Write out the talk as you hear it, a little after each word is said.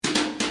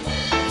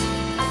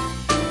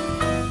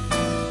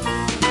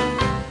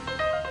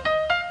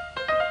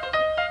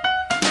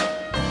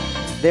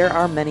There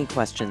are many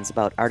questions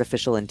about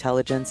artificial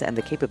intelligence and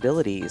the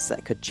capabilities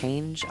that could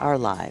change our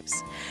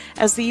lives.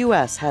 As the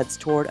U.S. heads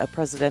toward a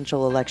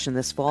presidential election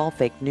this fall,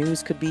 fake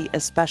news could be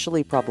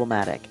especially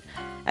problematic.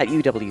 At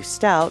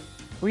UW-Stout,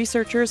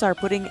 researchers are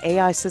putting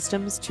AI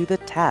systems to the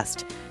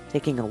test,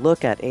 taking a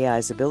look at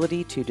AI's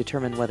ability to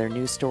determine whether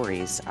news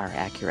stories are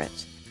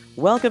accurate.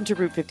 Welcome to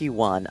Route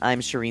 51.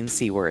 I'm Shereen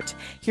Siewert.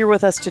 Here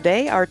with us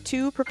today are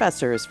two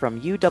professors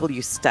from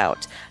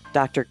UW-Stout,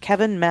 Dr.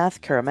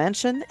 Matthe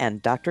Caramancion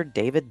and Dr.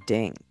 David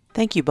Ding.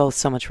 Thank you both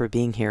so much for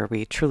being here.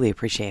 We truly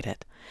appreciate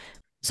it.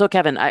 So,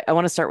 Kevin, I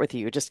want to start with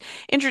you. Just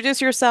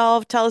introduce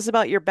yourself, tell us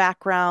about your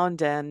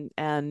background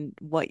and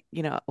what,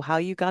 how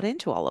you got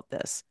into all of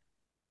this.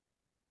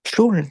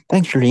 Sure.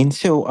 Thanks,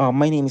 Shereen.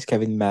 My name is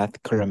Matthe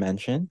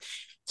Caramancion.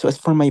 So, as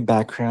for my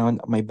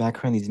background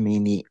is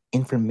mainly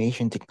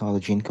information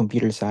technology and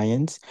computer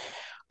science.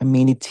 I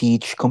mainly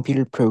teach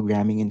computer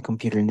programming and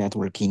computer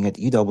networking at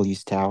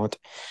UW-Stout.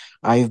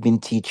 I've been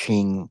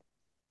teaching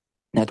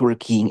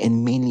networking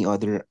and mainly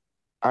other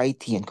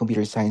IT and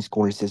computer science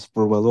courses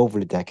for well over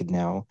a decade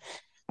now.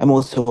 I'm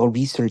also a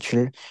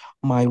researcher.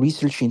 My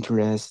research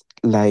interest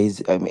lies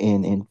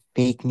in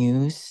fake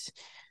news,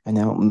 and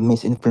now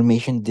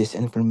misinformation,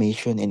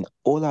 disinformation, and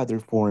all other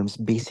forms,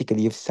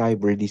 basically, of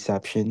cyber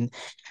deception.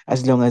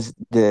 As long as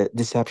the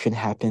deception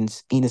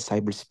happens in a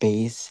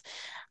cyberspace,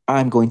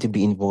 I'm going to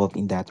be involved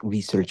in that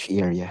research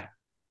area.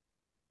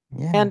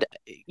 Yeah. And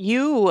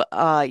your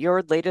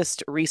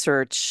latest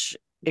research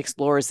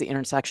explores the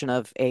intersection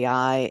of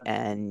AI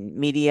and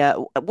media.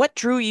 What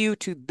drew you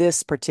to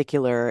this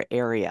particular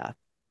area?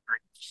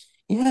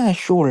 Yeah,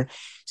 sure.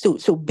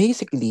 So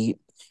basically,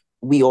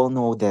 we all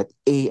know that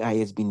AI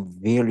has been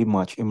very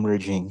much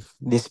emerging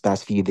this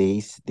past few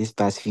days, this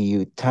past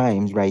few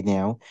times right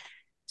now.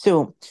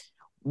 So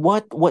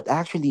what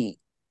actually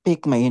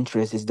piqued my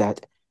interest is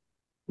that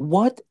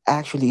what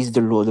actually is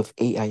the role of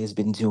AI has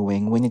been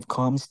doing when it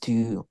comes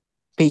to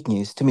fake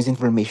news, to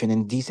misinformation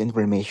and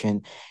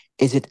disinformation?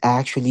 Is it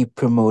actually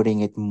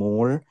promoting it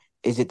more?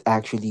 Is it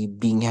actually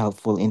being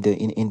helpful in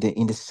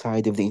the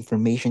side of the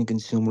information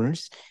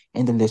consumers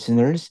and the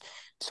listeners?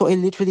 So I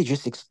literally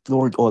just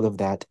explored all of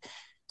that.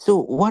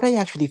 So what I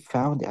actually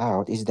found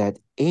out is that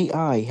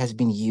AI has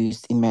been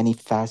used in many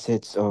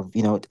facets of,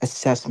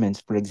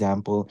 assessments, for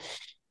example.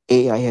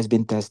 AI has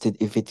been tested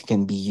if it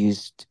can be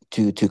used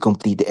to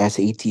complete the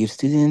SAT of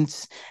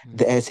students,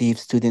 the Mhm. essay of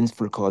students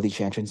for college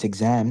entrance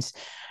exams.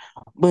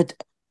 But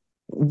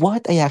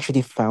what I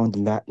actually found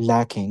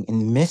lacking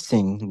and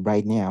missing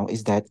right now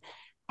is that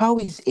how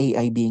is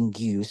AI being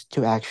used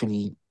to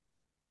actually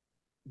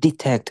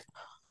detect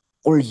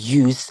or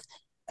use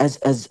as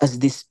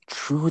this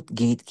truth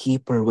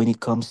gatekeeper when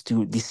it comes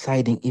to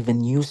deciding if a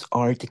news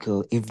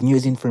article, if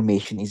news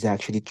information is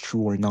actually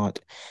true or not?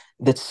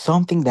 That's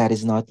something that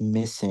is not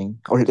missing,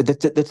 or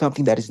that's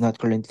something that is not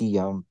currently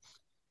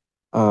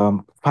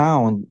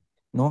found,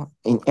 no,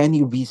 in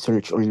any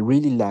research, or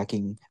really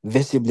lacking,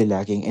 visibly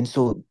lacking. And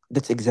so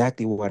that's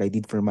exactly what I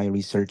did for my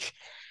research.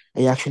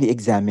 I actually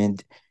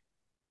examined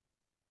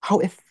how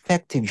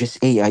effective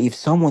just AI, if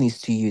someone is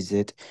to use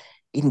it,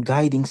 in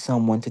guiding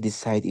someone to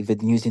decide if a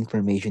news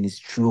information is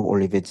true or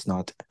if it's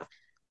not.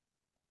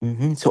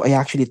 So I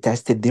actually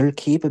tested their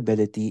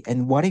capability,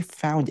 and what I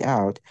found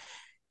out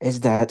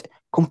is that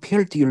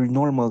compared to your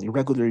normal,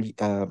 regular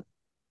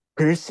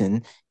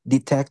person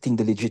detecting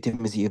the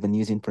legitimacy of a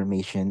news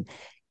information,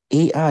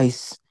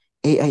 AI's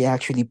AI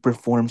actually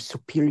performs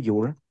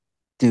superior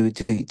to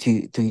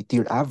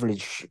your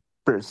average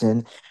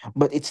person,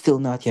 but it's still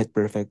not yet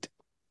perfect.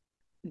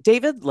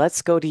 David,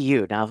 let's go to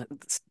you. Now,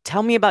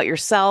 tell me about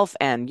yourself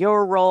and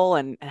your role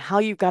and how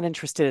you got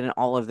interested in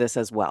all of this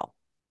as well.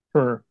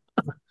 Sure.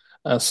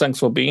 Thanks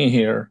for being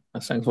here.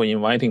 Thanks for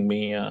inviting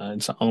me.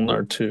 It's an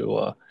honor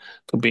to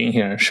be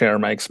here and share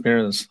my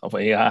experience of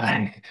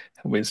AI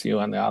with you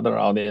and the other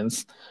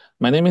audience.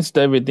 My name is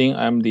David Ding.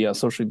 I'm the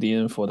Associate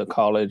Dean for the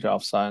College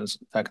of Science,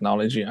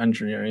 Technology,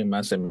 Engineering,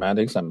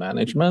 Mathematics, and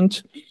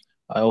Management.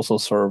 I also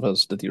serve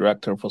as the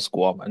Director for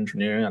School of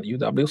Engineering at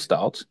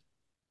UW-Stout.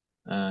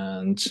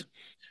 And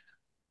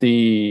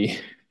the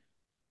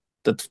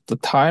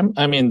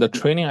the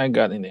training I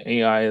got in the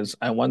AI is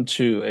I went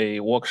to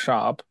a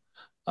workshop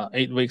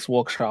 8 weeks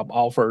workshop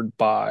offered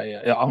by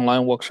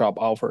online workshop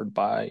offered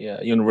by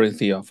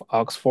University of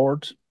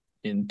Oxford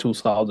in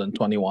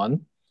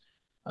 2021.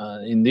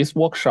 In this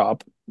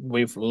workshop,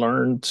 we've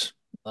learned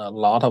a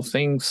lot of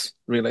things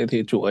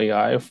related to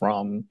AI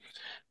from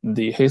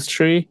the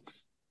history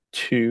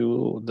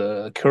to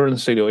the current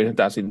situation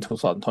that's in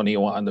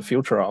 2021 and the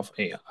future of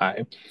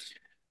AI.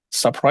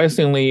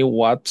 Surprisingly,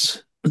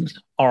 what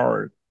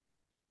our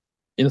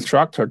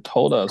instructor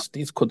told us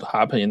this could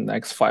happen in the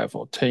next 5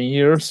 or 10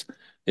 years,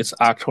 it's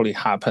actually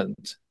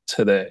happened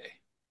today.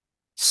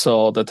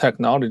 So the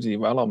technology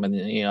development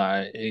in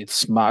AI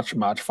is much,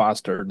 much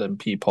faster than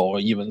people or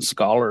even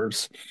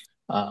scholars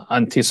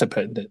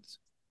anticipated.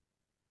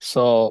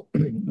 So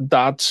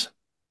that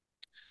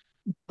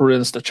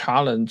brings the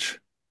challenge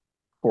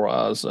for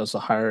us as a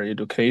higher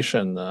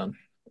education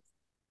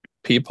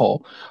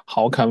people,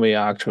 how can we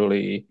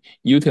actually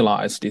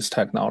utilize this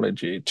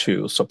technology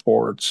to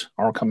support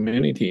our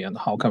community, and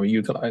how can we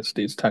utilize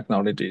this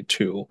technology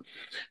to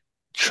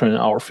train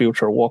our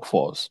future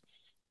workforce.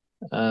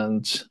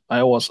 And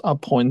I was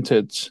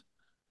appointed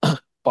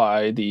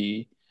by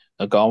the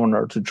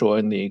governor to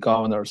join the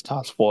governor's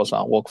task force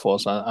on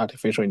workforce and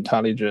artificial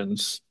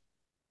intelligence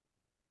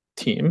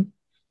team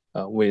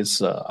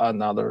with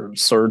another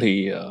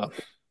 30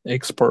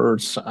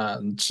 experts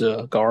and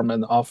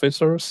government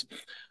officers.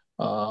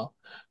 Uh,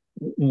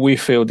 we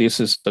feel this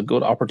is a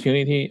good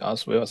opportunity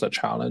as well as a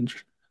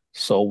challenge.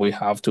 So with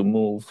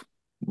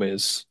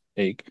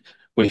a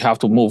we have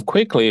to move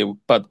quickly,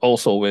 but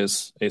also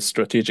with a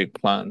strategic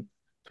plan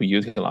to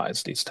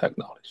utilize this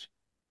technology.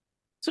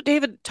 So,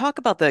 David, talk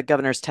about the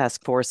governor's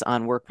task force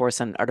on workforce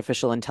and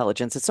artificial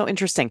intelligence. It's so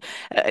interesting.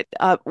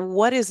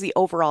 What is the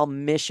overall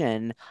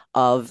mission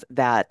of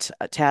that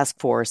task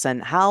force,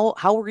 and how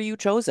were you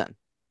chosen?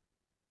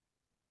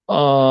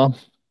 Uh,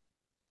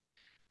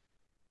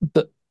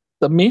 the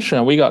the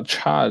mission we got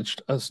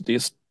charged as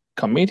this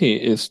committee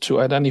is to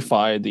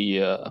identify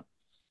the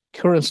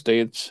current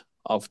state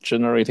of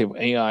generative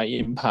AI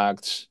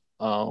impact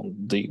on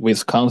the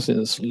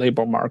Wisconsin's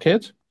labor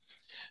market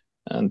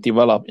and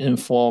develop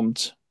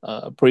informed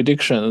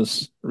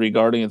predictions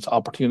regarding its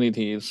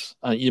opportunities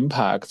and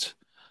impact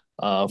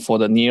for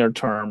the near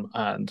term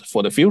and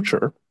for the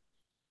future.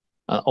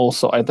 And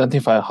also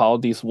identify how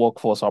these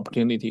workforce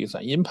opportunities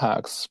and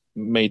impacts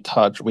may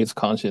touch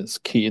Wisconsin's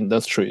key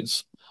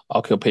industries,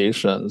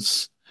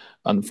 occupations,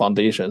 and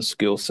foundation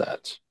skill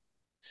set.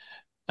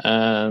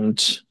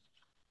 And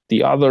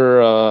the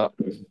other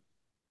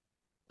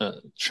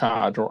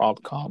charge or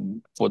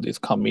outcome for this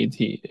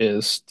committee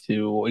is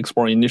to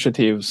explore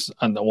initiatives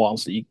and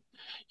advance the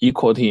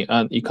equity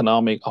and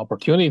economic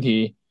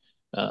opportunity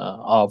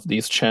of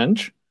this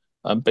change.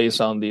 And based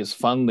on these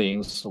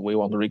findings, we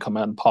want to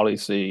recommend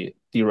policy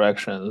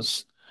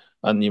directions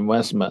and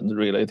investment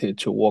related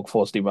to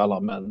workforce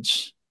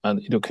development and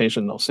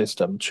educational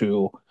system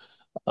to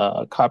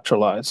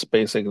capitalize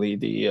basically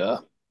the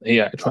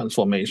AI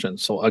transformation.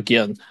 So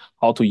again,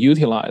 how to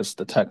utilize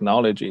the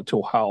technology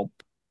to help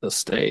the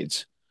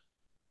state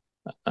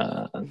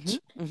Hmm. and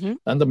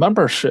Hmm. the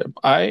membership.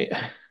 I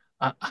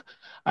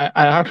I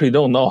actually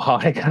don't know how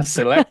I got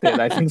selected.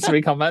 I think it's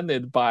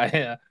recommended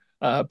by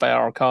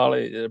our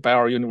college, by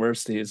our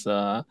university's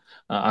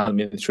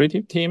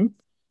administrative team.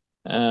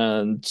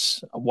 And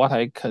what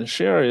I can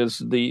share is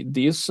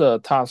these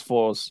task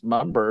force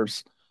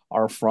members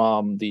are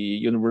from the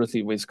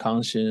University of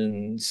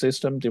Wisconsin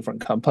system,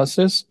 different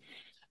campuses,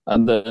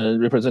 and the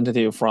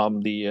representative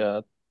from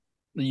the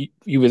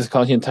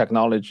Wisconsin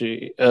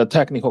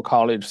Technical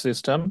College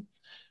system,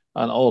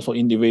 and also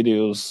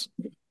individuals,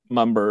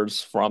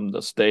 members from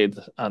the state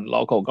and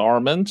local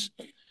government,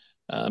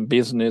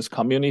 business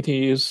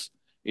communities,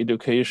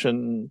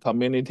 education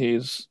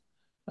communities,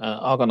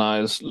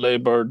 organized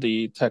labor,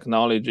 the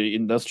technology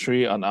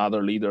industry, and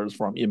other leaders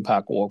from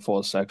impact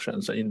workforce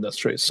sections and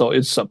industries. So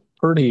it's a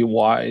pretty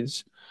wide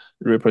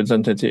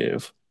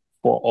representative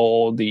for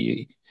all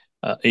the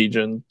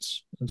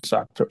agents and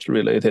sectors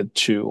related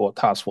to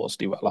task force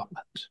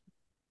development.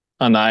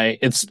 And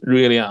it's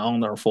really an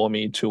honor for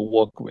me to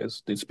work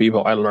with these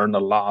people. I learned a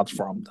lot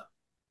from them.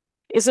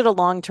 Is it a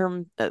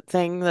long-term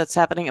thing that's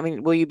happening? I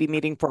mean, will you be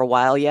meeting for a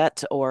while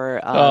yet,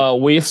 or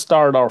We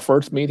start our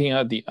first meeting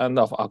at the end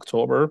of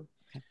October,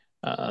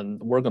 and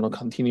we're going to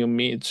continue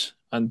meet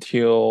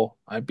until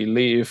I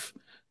believe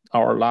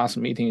our last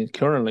meeting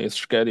currently is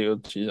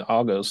scheduled in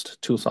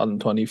August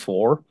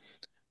 2024.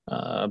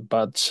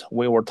 But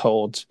we were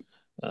told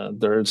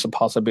there is a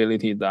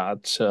possibility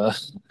that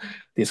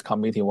this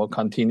committee will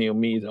continue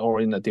meet or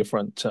in a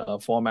different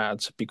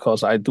format,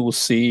 because I do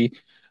see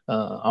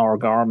our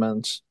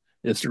government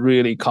is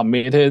really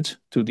committed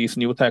to this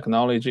new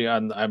technology,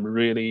 and I'm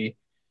really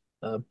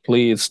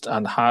pleased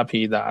and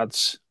happy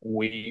that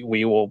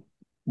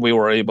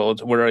we're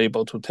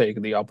able to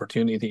take the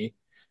opportunity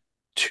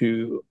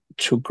to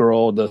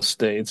grow the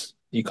state's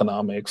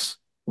economics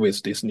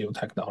with this new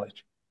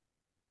technology.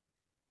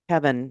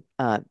 Kevin,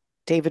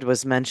 David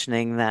was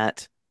mentioning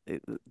that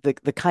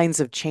the kinds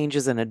of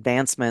changes and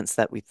advancements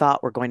that we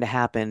thought were going to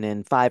happen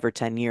in 5 or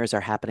 10 years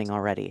are happening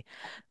already.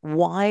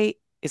 Why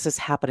is this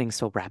happening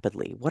so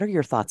rapidly? What are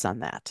your thoughts on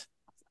that?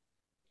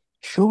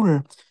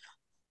 Sure.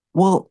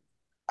 Well,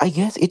 I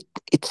guess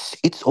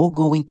it's all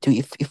going to,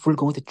 if we're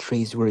going to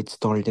trace where it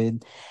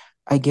started,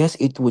 I guess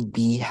it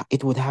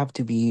would have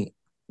to be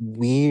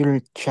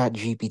where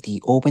ChatGPT,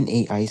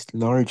 OpenAI's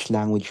large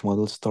language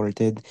model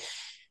started.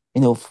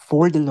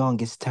 For the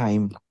longest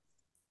time,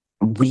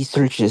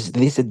 researchers,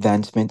 this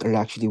advancement are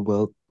actually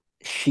well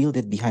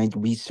shielded behind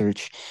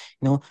research.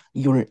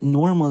 Your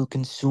normal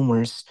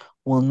consumers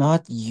will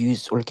not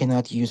use or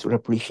cannot use or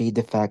appreciate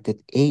the fact that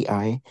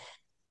AI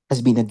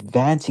has been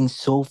advancing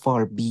so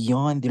far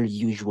beyond their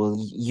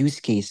usual use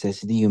cases,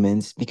 the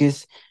humans,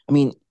 because I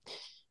mean,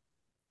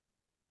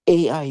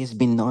 AI has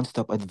been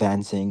nonstop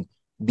advancing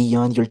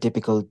beyond your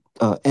typical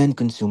end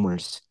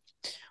consumers.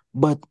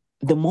 But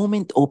The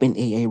moment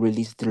OpenAI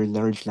released their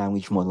large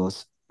language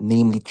models,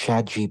 namely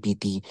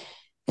ChatGPT,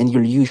 and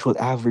your usual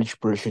average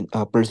person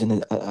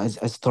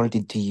has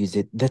started to use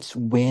it, that's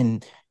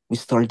when we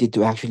started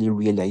to actually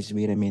realize,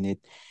 wait a minute,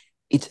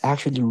 it's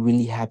actually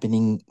really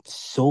happening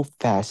so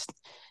fast,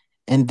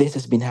 and this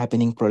has been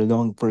happening for a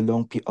long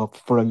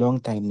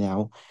time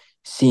now.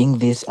 Seeing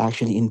this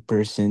actually in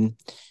person,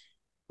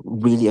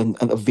 really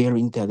a very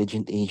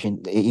intelligent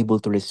agent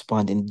able to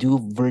respond and do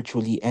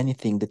virtually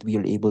anything that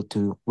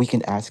we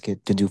can ask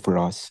it to do for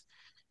us.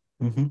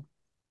 Hmm.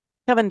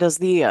 Kevin, does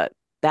the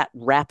that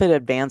rapid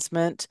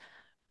advancement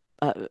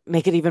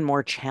make it even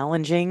more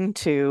challenging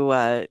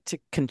to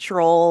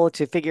control,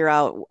 to figure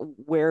out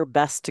where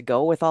best to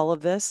go with all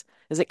of this?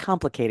 Is it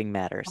complicating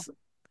matters?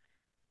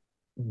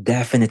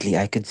 Definitely,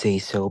 I could say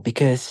so,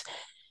 because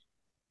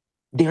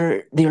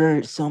there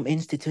are some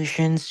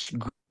institutions,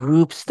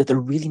 groups that are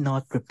really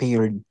not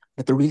prepared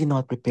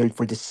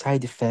for the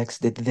side effects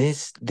that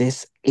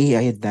this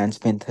AI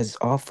advancement has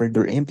offered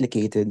or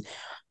implicated.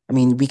 I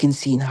mean, we can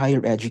see in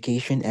higher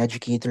education,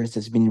 educators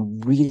has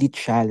been really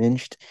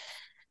challenged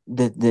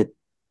that the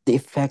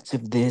effects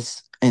of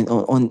this and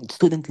on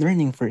student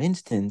learning, for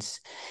instance.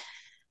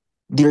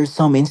 There are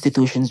some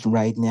institutions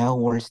right now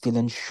who are still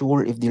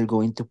unsure if they're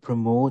going to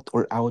promote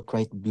or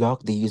outright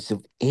block the use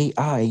of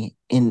AI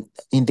in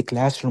the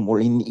classroom or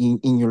in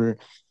your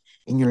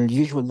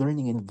usual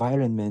learning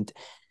environment.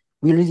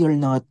 We really are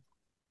not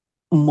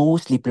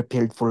mostly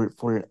prepared for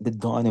the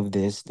dawn of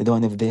this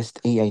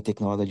AI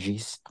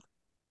technologies.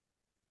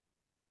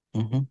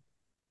 Hmm.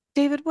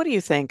 David, what do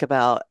you think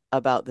about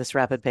this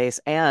rapid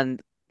pace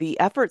and the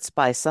efforts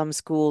by some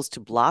schools to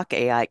block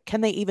AI?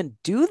 Can they even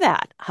do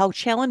that? How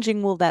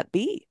challenging will that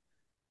be?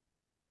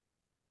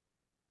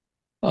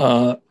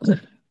 Uh,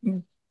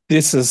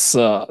 this is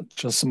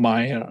just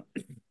my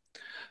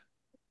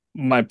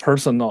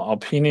personal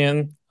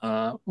opinion.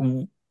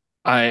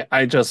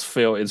 I just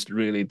feel it's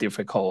really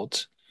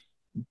difficult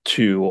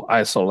to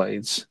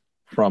isolate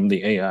from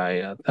the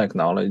AI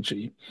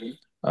technology.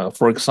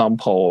 For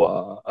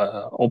example,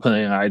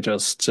 OpenAI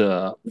just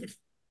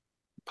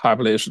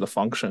published a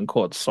function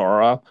called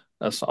Sora,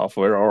 a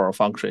software or a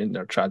function in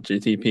their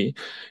ChatGPT.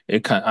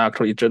 It can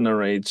actually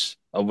generate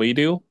a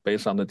video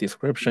based on the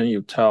description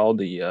you tell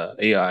the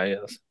AI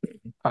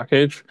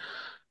package.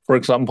 For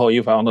example,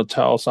 if I want to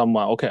tell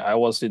someone, okay, I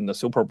was in the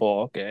Super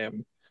Bowl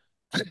game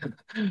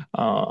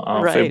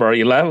on Right.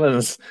 February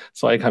 11th,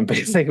 so I can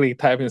basically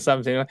type in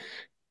something like,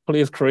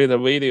 please create a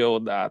video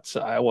that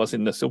I was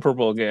in the Super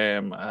Bowl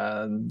game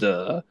and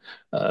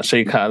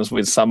shake hands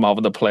with some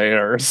of the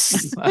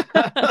players.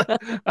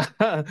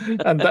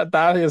 And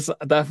that is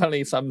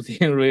definitely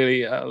something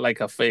really like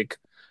a fake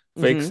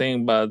Hmm.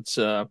 thing. But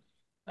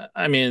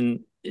I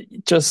mean,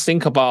 just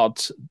think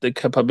about the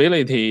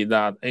capability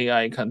that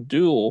AI can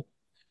do.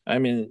 I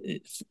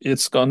mean,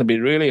 it's going to be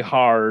really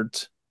hard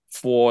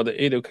for the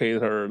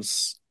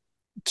educators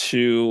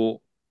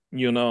to,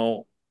 you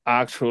know,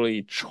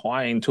 actually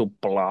trying to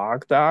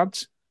block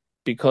that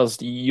because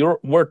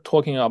we're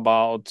talking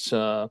about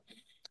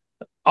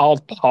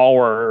out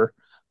power,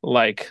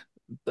 like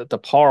the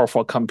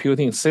powerful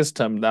computing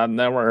system that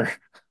never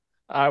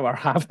ever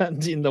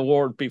happened in the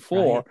world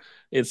before. Right.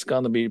 It's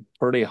going to be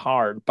pretty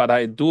hard, but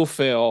I do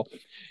feel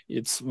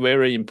it's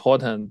very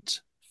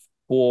important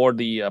for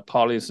the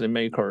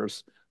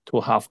policymakers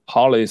to have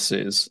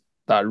policies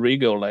that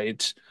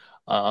regulate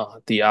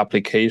the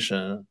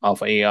application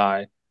of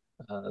AI.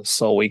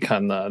 So we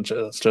can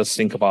just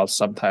think about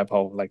some type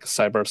of like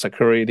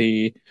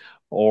cybersecurity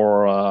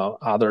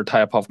or other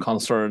type of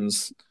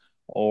concerns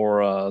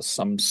or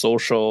some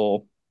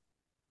social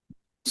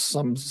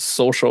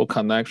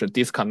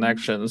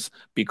disconnections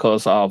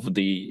because of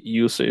the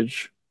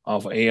usage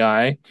of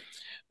AI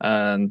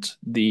and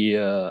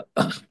the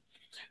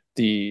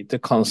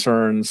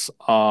concerns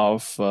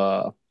of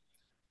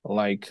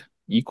like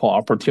equal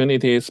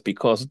opportunities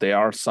because there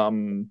are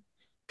some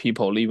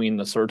people living in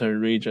a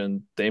certain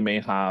region, they may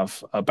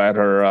have a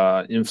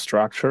better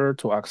infrastructure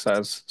to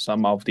access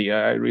some of the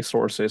AI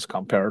resources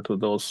compared to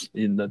those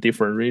in the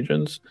different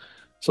regions.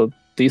 So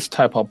this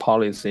type of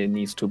policy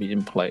needs to be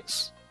in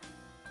place.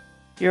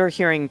 You're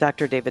hearing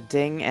Dr. David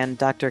Ding and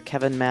Dr.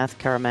 Kevin Matthe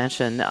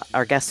Caramancion,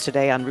 our guests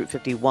today on Route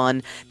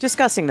 51,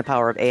 discussing the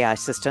power of AI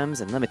systems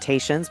and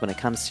limitations when it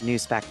comes to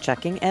news fact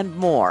checking and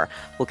more.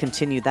 We'll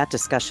continue that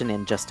discussion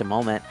in just a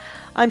moment.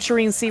 I'm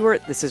Shereen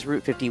Siewert. This is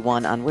Route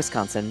 51 on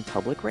Wisconsin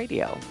Public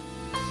Radio.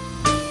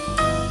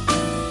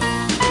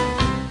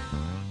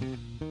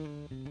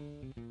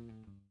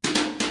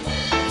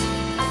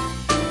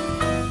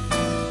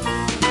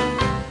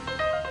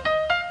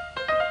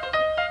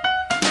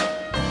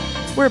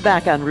 We're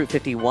back on Route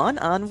 51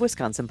 on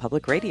Wisconsin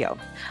Public Radio.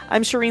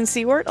 I'm Shereen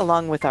Siewert,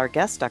 along with our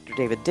guests, Dr.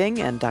 David Ding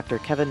and Dr.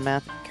 Kevin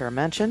Matthe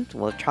Caramancion.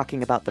 We're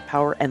talking about the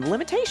power and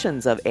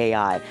limitations of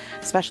AI,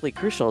 especially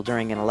crucial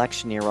during an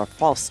election year where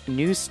false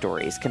news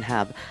stories can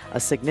have a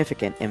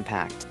significant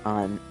impact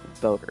on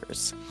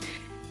voters.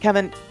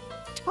 Kevin,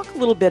 talk a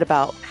little bit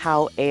about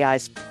how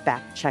AI's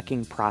fact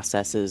checking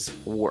processes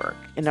work.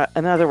 In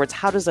other words,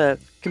 how does a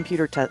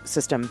computer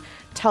system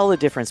tell the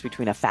difference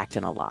between a fact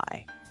and a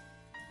lie?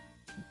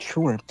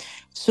 Sure.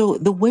 So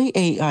the way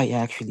AI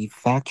actually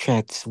fact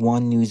checks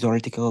one news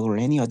article or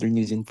any other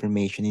news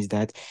information is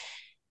that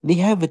they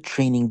have a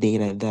training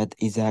data that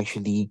is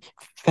actually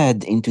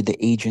fed into the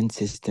agentic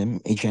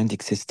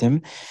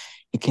system.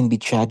 It can be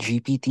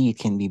ChatGPT, it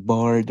can be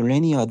Bard, or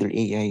any other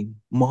AI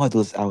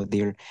models out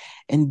there.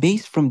 And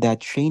based from that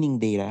training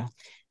data,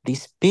 they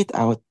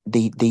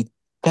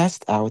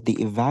test out, they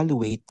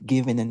evaluate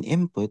given an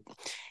input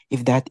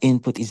if that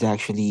input is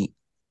actually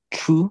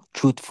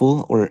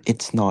truthful, or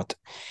it's not.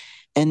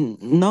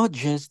 And not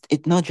just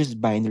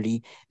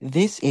binary.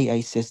 These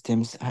AI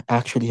systems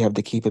actually have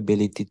the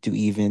capability to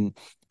even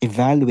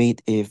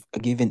evaluate if a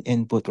given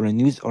input or a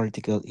news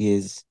article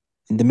is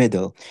in the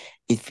middle,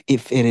 if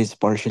it is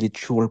partially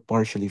true or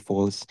partially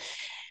false.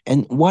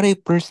 And what I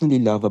personally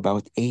love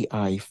about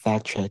AI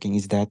fact checking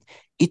is that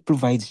it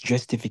provides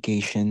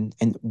justification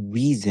and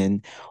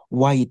reason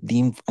why it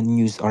deemed a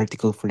news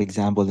article, for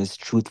example, as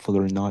truthful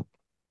or not.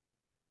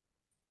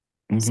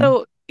 Mm-hmm.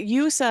 So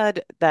you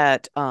said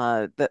that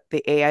that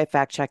the AI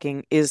fact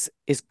checking is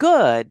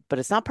good, but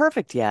it's not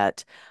perfect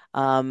yet.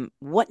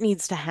 What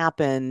needs to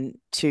happen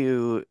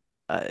to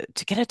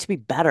get it to be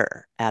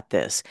better at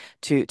this,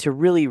 to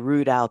really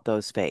root out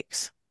those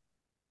fakes?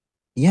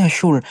 Yeah,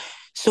 sure.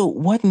 So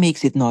what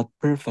makes it not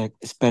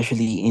perfect,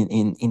 especially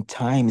in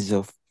times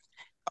of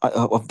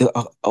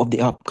the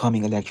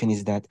upcoming election,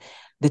 is that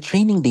the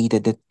training data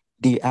that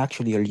they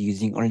actually are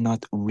using are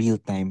not real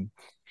time.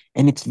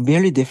 And it's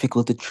very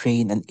difficult to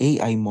train an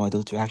AI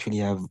model to actually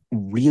have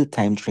real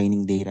time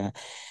training data.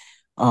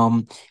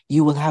 Um,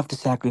 you will have to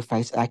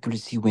sacrifice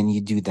accuracy when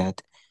you do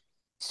that.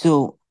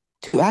 So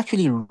to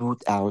actually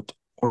root out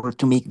or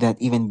to make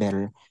that even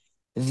better,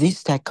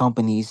 these tech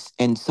companies,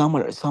 and some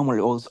are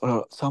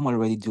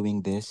already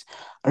doing this,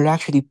 are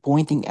actually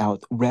pointing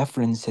out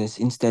references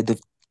instead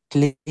of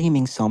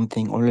claiming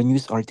something or a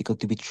news article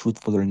to be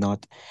truthful or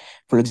not.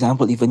 For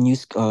example,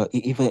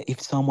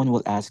 if someone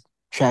will ask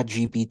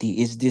ChatGPT,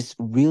 is this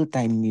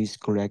real-time news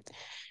correct?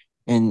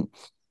 And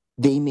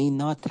they may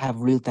not have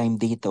real-time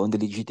data on the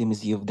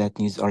legitimacy of that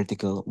news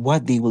article.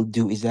 What they will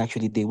do is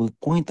actually they will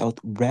point out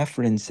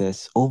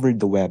references over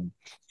the web,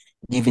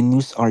 given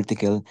news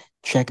article,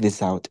 check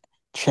this out,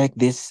 check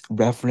this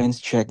reference,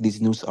 check this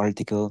news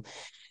article.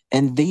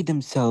 And they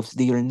themselves,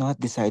 they are not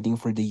deciding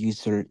for the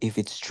user if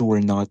it's true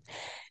or not.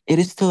 It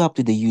is still up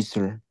to the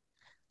user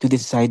to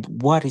decide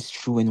what is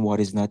true and what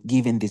is not,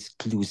 given these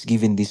clues,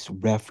 given these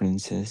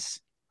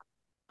references.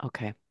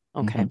 Okay.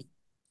 Okay. Mhm.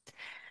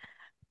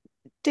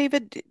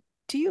 David,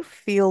 do you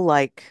feel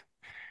like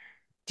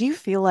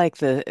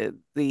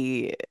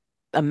the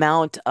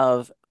amount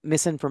of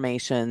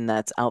misinformation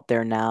that's out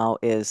there now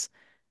is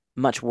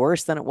much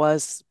worse than it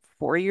was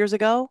 4 years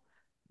ago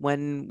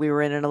when we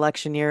were in an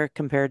election year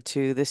compared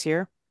to this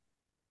year?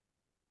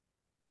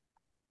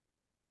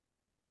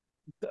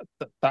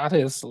 That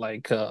is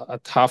like a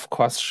tough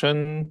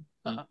question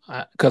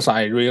because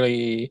I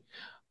really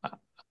I-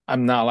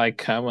 I'm not like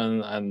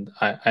Kevin, and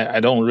I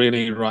don't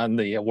really run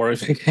the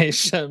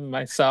verification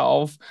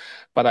myself,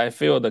 but I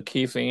feel the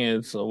key thing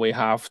is we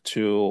have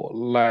to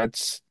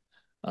let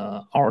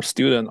our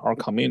student, our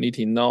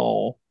community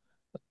know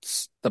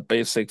the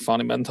basic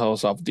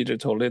fundamentals of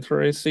digital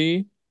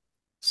literacy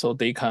so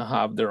they can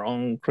have their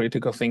own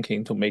critical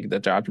thinking to make the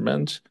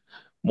judgment.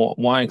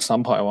 One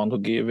example I want to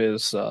give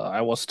is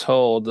I was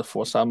told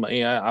for some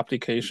AI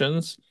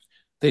applications,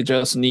 they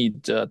just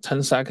need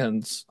 10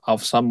 seconds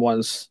of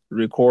someone's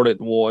recorded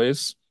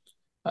voice,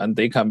 and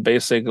they can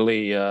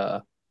basically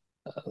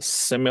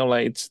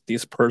simulate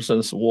this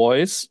person's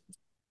voice,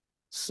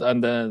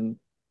 and then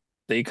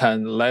they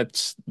can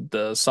let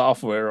the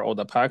software or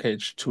the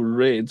package to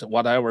read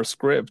whatever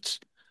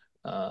script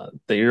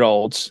they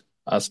wrote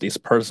as this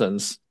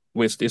person's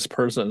with this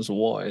person's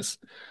voice.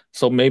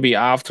 So maybe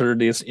after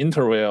this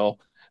interview,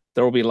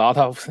 there will be a lot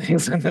of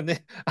things on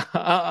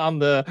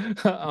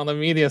the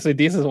media say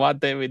this is what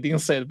David Dean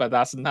said, but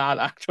that's not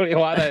actually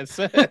what I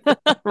said.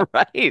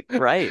 Right,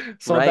 right,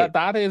 So right.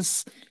 that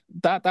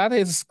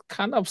is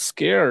kind of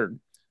scared.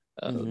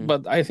 Hmm.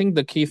 But I think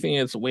the key thing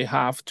is we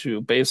have to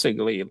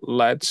basically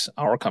let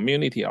our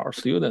community, our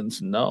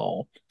students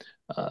know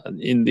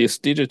in this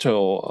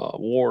digital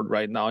world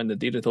right now, in the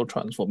digital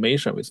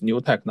transformation with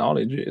new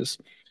technologies,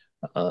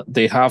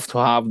 they have to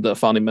have the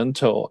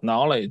fundamental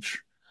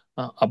knowledge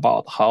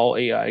about how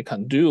AI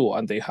can do,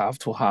 and they have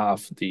to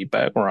have the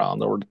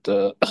background or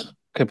the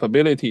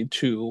capability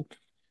to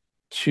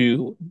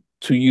to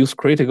use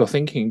critical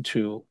thinking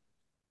to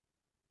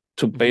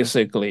Hmm.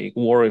 basically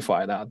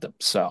verify that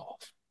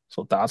themselves.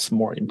 So that's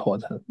more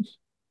important.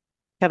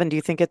 Kevin, do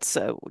you think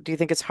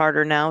it's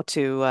harder now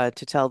to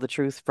tell the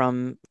truth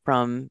from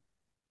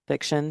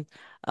fiction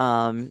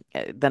than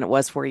it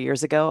was 4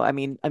 years ago? I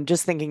mean, I'm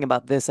just thinking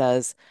about this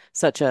as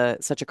such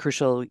a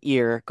crucial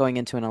year going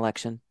into an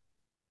election.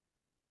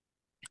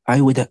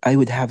 I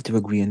would have to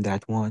agree on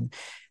that one,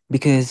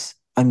 because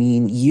I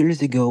mean,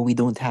 years ago, we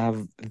don't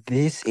have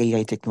this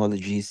AI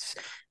technologies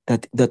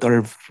that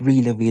are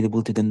freely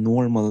available to the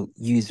normal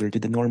user, to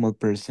the normal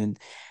person.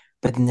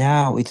 But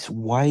now it's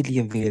widely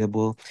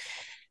available,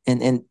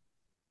 and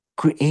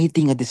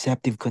creating a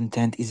deceptive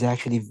content is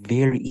actually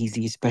very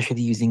easy,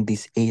 especially using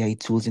these AI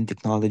tools and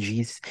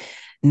technologies.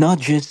 Not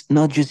just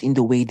in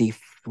the way they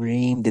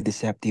frame the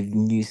deceptive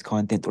news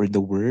content or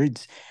the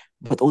words,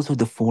 but also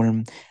the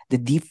form. The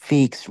deep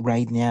fakes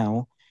right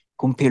now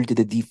compared to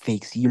the deep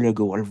fakes year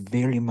ago are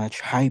very much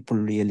hyper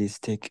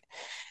realistic.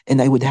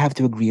 And I would have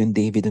to agree on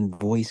David on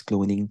voice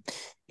cloning.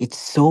 It's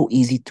so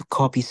easy to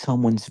copy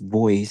someone's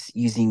voice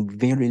using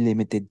very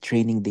limited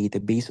training data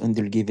based on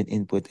their given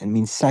input. I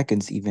mean,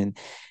 seconds even.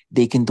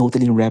 They can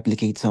totally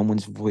replicate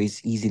someone's voice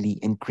easily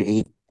and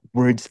create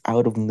words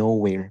out of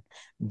nowhere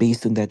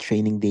based on that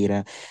training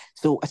data.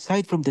 So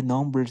aside from the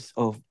numbers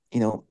of,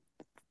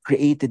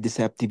 created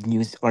deceptive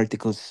news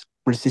articles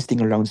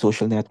persisting around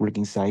social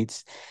networking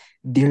sites,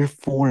 their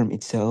form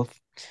itself,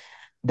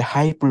 the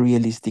hyper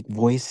realistic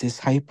voices,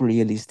 hyper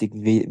realistic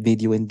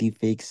video and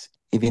deepfakes,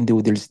 even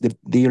though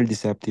they are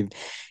deceptive,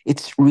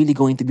 it's really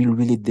going to be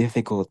really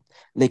difficult,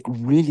 like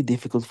really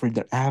difficult for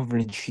the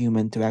average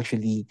human to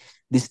actually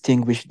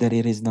distinguish that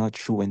it is not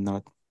true and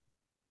not.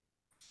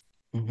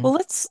 Well,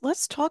 Mhm.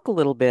 let's talk a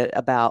little bit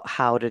about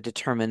how to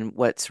determine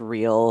what's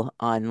real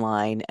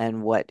online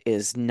and what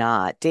is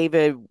not.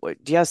 David,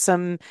 do you have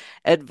some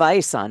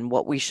advice on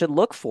what we should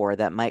look for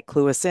that might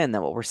clue us in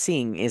that what we're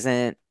seeing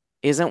isn't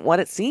what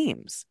it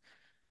seems?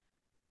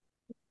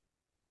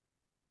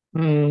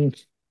 Hmm,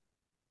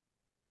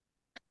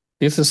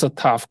 this is a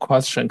tough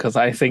question because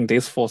I think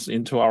this falls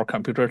into our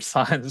computer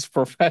science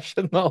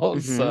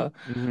professionals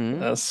Mm-hmm.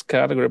 Mm-hmm.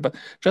 category. But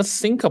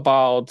just think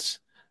about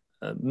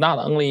not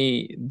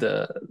only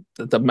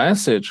the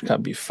message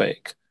can be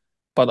fake,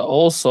 but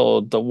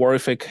also the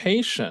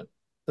verification.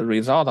 The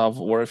result of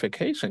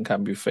verification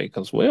can be fake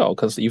as well.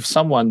 Because if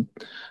someone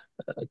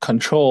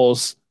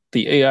controls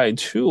the AI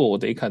tool,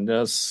 they can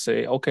just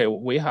say, okay,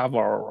 we have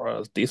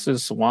our, this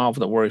is one of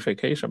the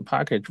verification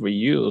package we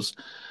use,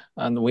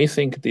 and we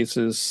think this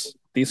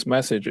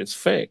message is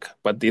fake,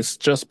 but this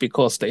just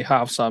because they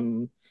have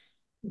some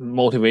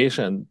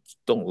motivation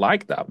don't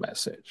like that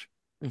message.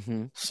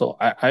 Mm-hmm. So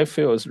I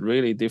feel it's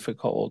really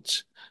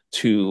difficult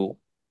to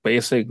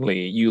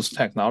basically use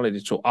technology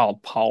to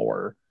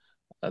outpower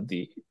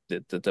the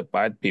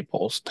bad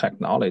people's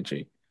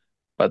technology.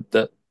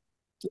 But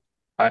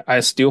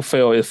I still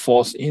feel it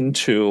falls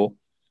into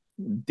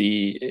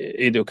the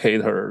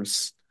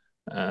educators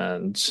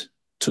and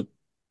to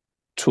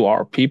to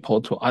our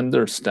people to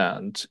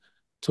understand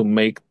to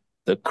make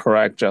the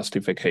correct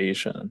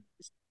justification.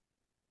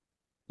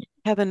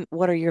 Kevin,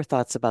 what are your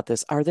thoughts about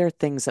this? Are there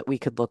things that we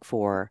could look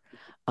for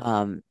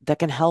that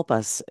can help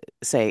us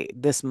say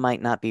this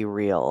might not be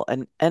real?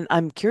 And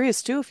I'm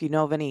curious too if you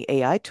know of any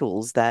AI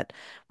tools that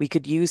we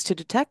could use to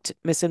detect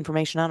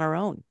misinformation on our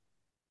own.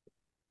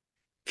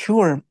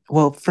 Sure.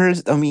 Well,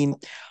 first, I mean,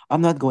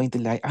 I'm not going to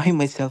lie. I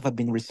myself have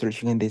been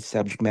researching on this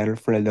subject matter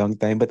for a long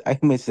time, but I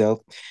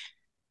myself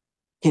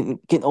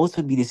can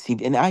also be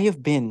deceived. And I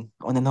have been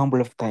on a number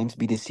of times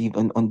be deceived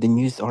on the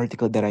news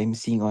article that I'm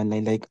seeing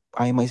online. Like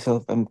I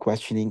myself am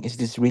questioning, is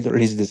this real or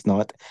is this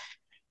not?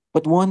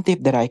 But one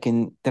tip that I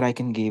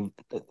can give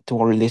to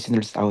our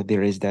listeners out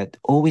there is that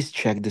always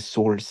check the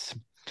source.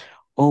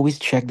 Always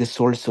check the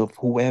source of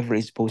whoever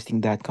is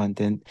posting that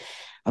content.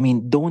 I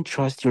mean, don't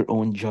trust your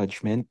own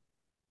judgment.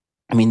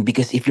 I mean,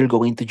 because if you're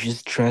going to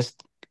just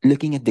trust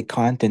looking at the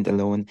content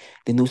alone,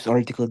 the news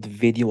article, the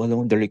video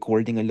alone, the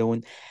recording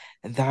alone,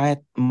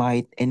 that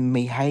might and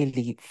may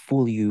highly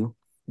fool you,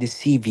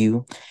 deceive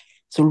you.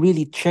 So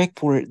really check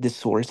for the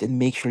source and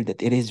make sure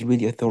that it is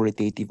really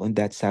authoritative on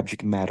that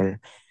subject matter.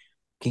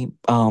 Okay.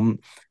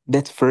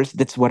 That's first.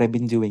 That's what I've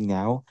been doing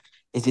now.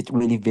 Is it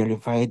really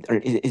verified, or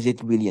is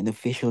it really an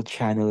official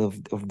channel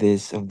of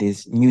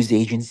this news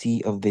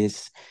agency, of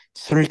this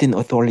certain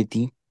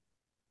authority?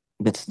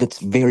 That's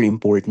very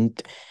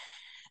important.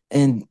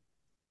 And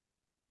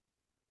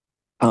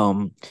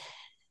um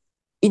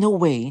in a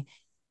way,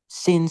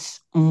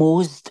 since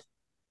most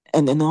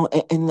and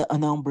a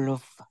number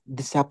of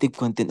deceptive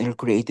content are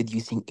created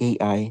using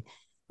AI,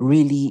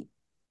 really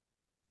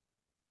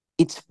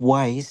it's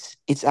wise,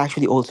 it's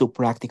actually also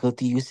practical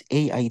to use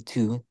AI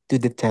to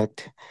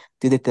detect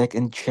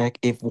and check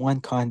if one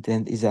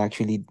content is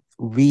actually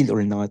real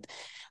or not.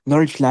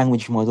 Large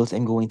language models,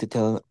 I'm going to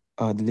tell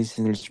the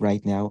listeners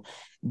right now,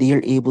 they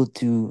are able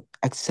to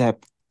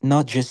accept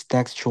not just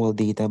textual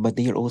data, but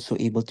they are also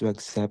able to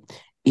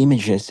accept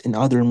images and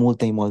other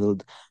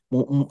multimodal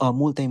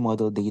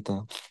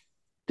data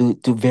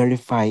to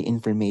verify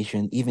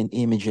information, even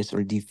images or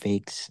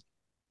deepfakes.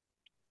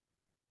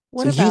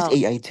 What So use about,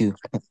 AI too.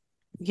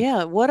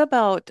 yeah, what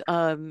about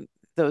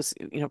those,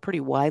 pretty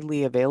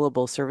widely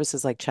available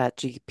services like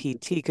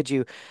ChatGPT? Could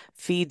you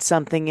feed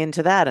something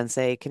into that and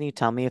say, can you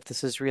tell me if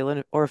this is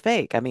real or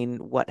fake? I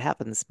mean, what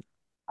happens?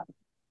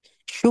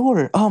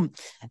 Sure.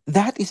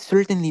 That is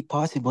certainly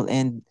possible,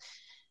 and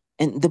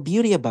the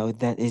beauty about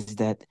that is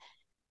that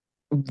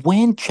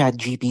when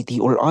ChatGPT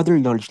or other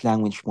large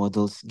language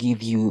models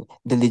give you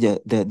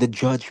the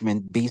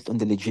judgment based on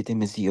the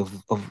legitimacy of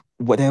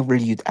whatever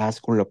you'd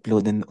ask or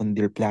upload on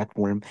their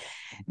platform,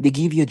 they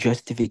give you a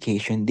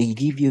justification, they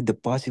give you the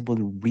possible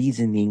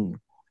reasoning,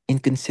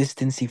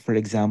 inconsistency, for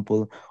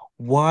example,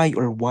 why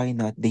or why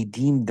not they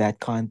deem that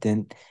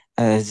content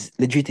as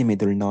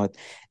legitimate or not.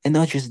 And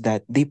not just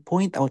that, they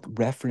point out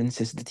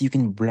references that you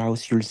can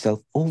browse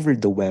yourself over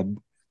the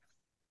web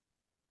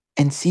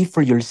and see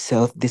for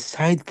yourself,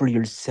 decide for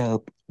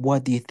yourself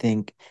what do you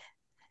think.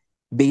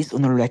 Based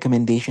on a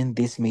recommendation,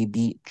 this may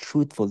be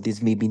truthful,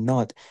 this may be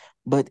not,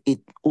 but it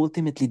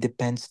ultimately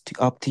depends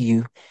up to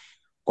you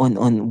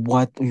on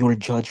what your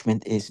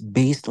judgment is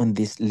based on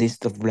this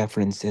list of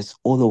references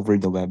all over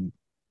the web.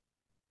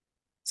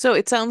 So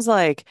it sounds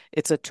like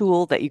it's a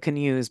tool that you can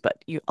use,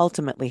 but you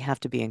ultimately have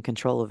to be in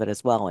control of it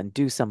as well and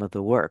do some of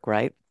the work,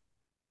 right?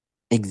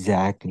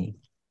 Exactly.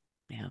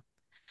 Yeah.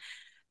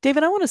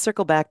 David, I want to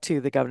circle back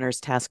to the governor's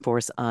task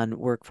force on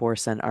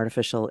workforce and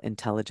artificial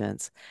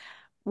intelligence.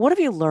 What have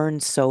you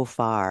learned so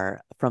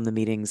far from the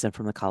meetings and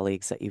from the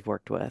colleagues that you've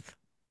worked with?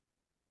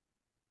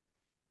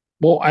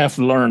 Well, I have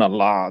learned a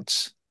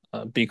lot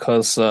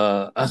because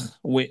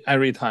we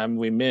every time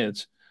we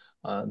meet,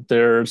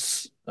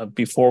 there's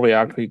before we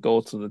actually go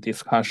to the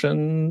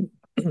discussion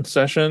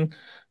session,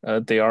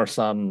 there are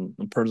some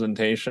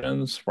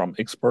presentations from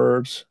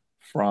experts,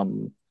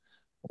 from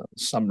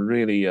some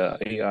really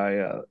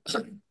AI,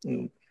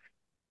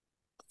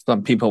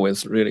 some people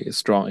with really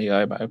strong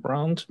AI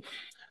background,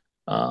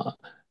 uh,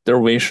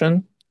 their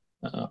vision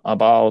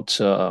about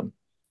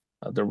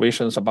their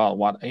visions about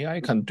what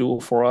AI can do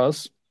for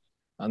us,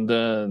 and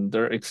then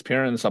their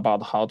experience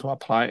about how to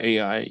apply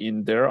AI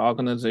in their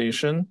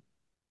organization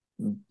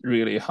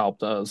really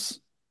helped us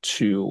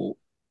to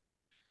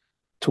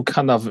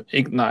kind of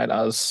ignite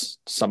us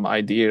some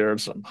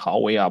ideas on how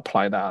we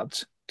apply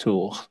that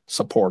to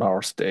support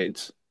our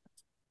states.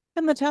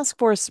 And the task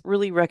force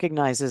really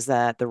recognizes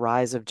that the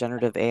rise of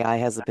generative AI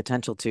has the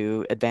potential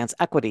to advance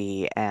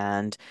equity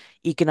and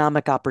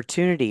economic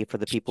opportunity for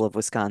the people of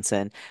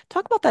Wisconsin.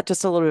 Talk about that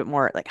just a little bit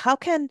more. Like, how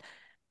can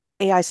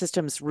AI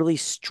systems really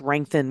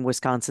strengthen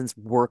Wisconsin's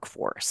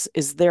workforce?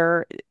 Is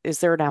there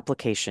an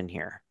application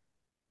here?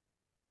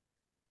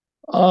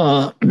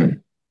 Uh,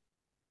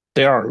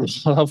 there are a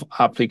lot of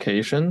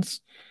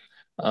applications.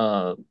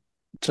 Uh,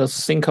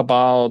 just think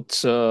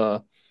about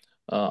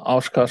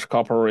Oshkosh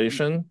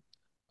Corporation.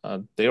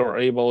 They were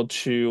able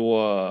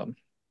to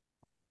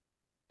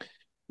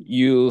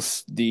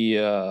use the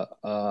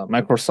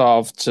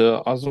Microsoft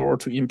Azure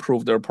to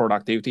improve their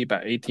productivity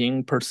by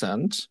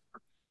 18%.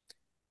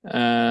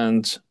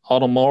 And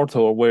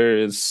Automotive, where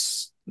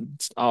is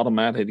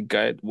automated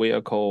guide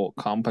vehicle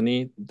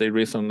company, they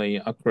recently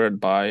acquired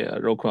by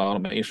Rockwell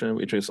Automation,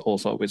 which is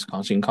also a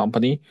Wisconsin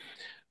company.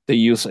 They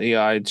use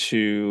AI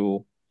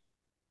to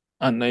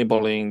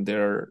enabling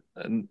their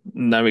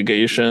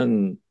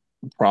navigation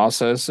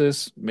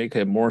processes, make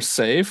it more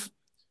safe,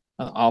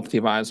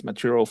 optimize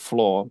material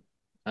flow,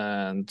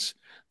 and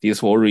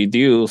this will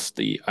reduce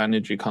the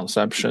energy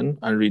consumption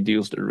and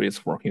reduce the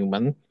risk for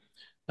human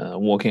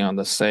working on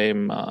the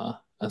same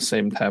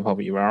type of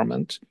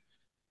environment.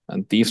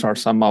 And these are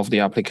some of the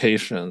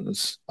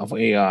applications of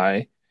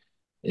AI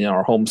in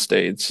our home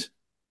states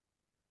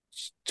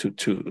to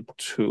to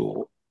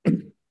to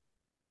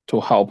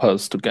to help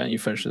us to gain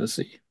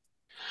efficiency.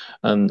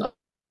 And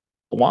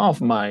one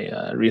of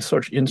my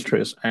research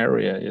interest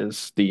area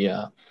is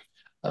the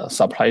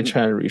supply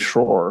chain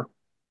reshore.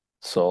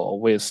 So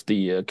with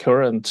the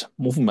current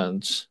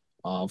movement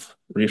of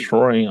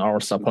reshoring our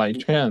supply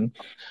chain,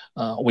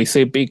 we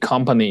see big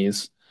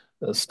companies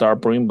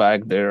start bringing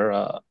back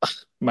their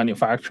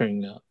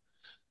manufacturing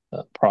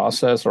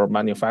process or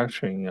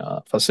manufacturing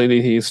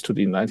facilities to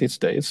the United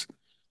States.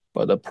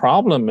 But the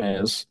problem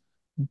is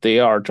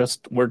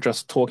we're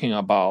just talking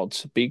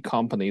about big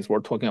companies. We're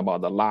talking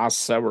about the last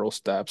several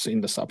steps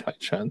in the supply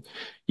chain.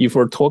 If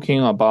we're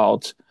talking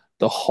about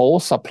the whole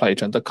supply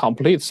chain, the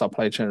complete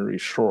supply chain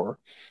reshore,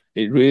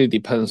 it really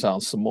depends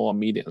on small,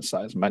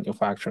 medium-sized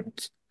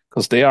manufacturers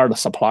because they are the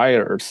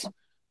suppliers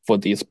for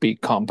these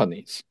big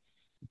companies.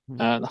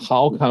 Mhm. And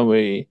how can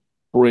we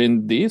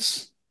bring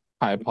this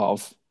type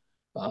of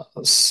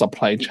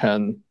supply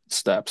chain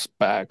steps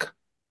back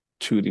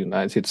to the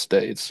United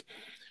States?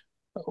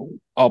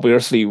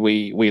 Obviously,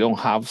 we don't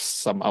have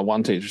some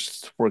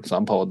advantages. For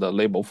example, the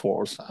labor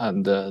force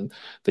and the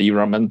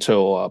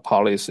environmental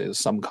policies.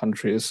 Some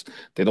countries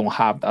they don't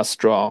have that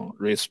strong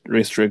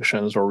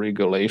restrictions or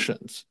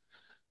regulations.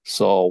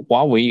 So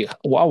what we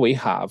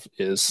have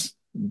is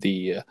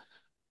the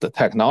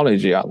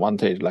technology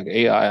advantage like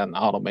AI and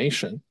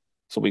automation.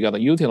 So we got to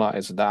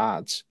utilize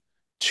that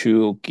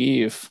to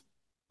give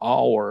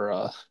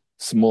our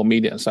small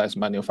medium-sized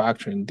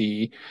manufacturing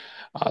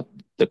uh,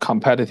 the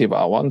competitive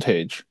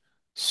advantage,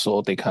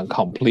 so they can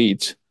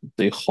complete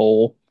the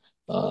whole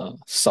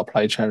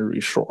supply chain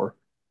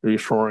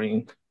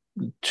reshoring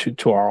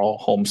to our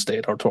home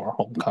state or to our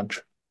home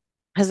country.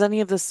 Has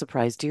any of this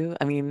surprised you?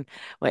 I mean,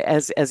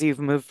 as you've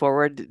moved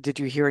forward, did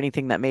you hear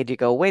anything that made you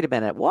go, "Wait a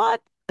minute,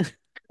 what?"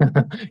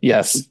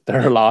 Yes,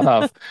 there are a lot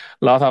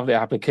of the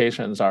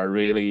applications are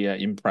really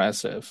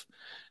impressive.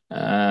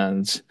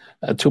 And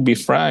to be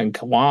frank,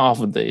 one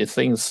of the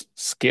things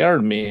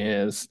scared me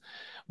is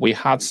we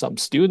had some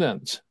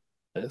students,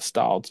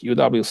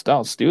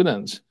 UW-Stout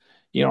students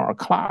in our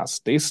class.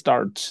 They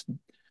start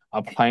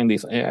applying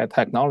these AI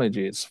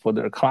technologies for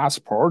their class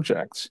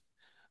projects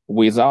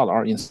without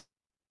our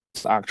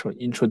actually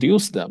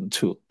introduce them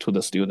to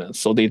the students.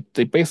 So they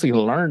basically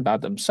learn that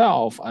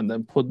themselves and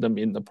then put them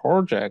in the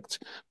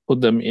project,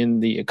 put them in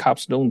the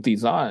capstone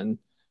design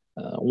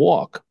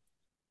work.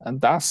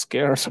 And that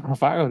scares our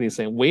faculty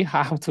saying we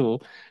have to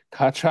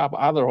catch up,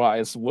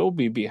 otherwise we'll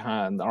be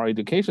behind. Our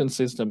education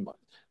system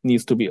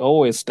needs to be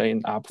always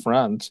staying up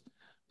front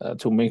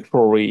to make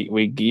sure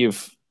we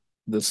give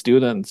the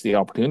students the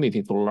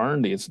opportunity to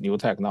learn these new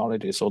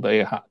technologies so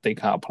they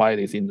can apply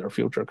this in their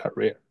future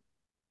career.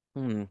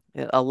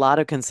 A lot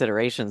of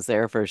considerations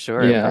there for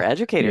sure, for Yeah,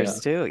 educators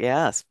yeah. too.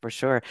 Yes, for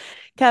sure.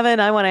 Kevin,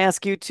 I want to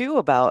ask you too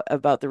about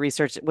the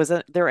research.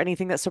 There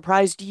anything that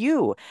surprised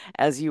you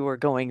as you were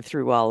going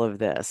through all of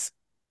this?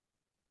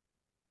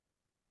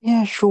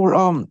 Yeah,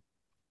 sure.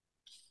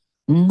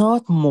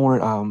 Not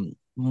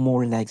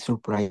more like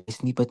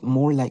surprise me, but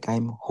more like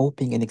I'm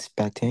hoping and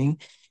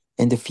expecting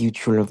in the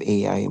future of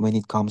AI when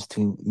it comes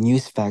to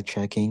news fact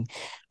checking.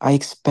 I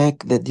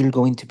expect that they're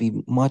going to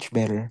be much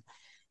better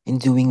in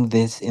doing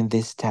this in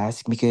this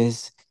task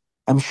because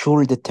I'm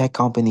sure the tech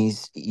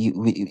companies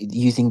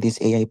using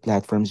these AI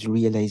platforms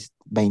realize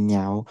by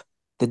now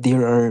that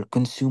there are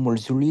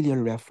consumers who really are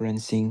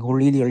referencing, who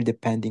really are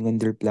depending on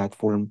their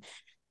platform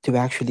to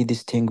actually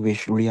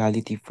distinguish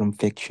reality from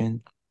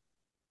fiction.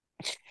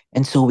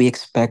 And so we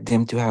expect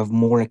them to have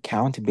more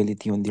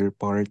accountability on their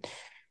part,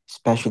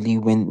 especially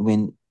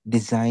when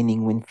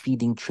designing, when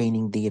feeding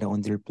training data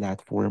on their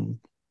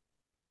platform.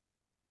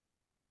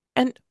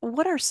 And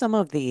what are some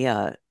of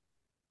the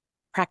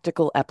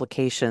practical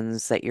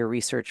applications that your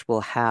research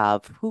will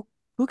have? Who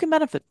can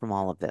benefit from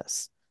all of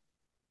this?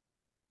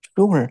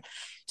 Sure.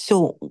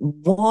 So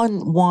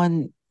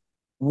one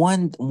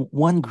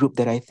group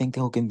that I think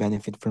who can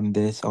benefit from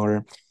this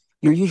are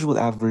your usual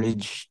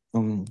average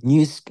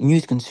news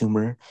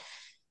consumer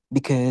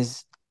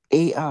because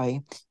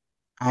AI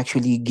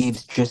actually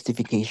gives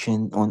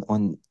justification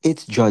on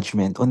its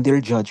judgment, on their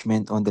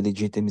judgment on the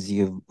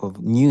legitimacy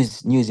of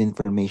news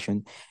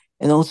information.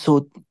 And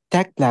also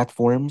tech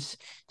platforms,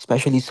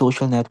 especially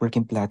social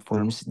networking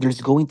platforms, there's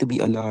going to be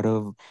a lot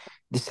of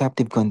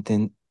deceptive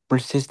content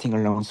persisting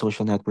around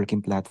social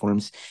networking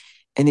platforms.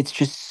 And it's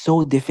just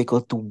so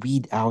difficult to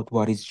weed out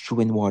what is true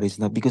and what is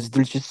not because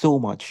there's just so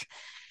much.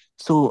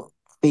 So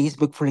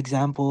Facebook, for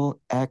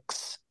example,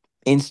 X,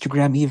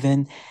 Instagram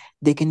even,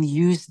 they can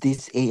use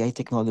these AI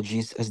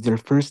technologies as their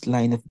first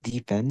line of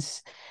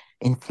defense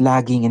in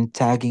flagging and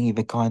tagging if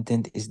a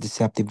content is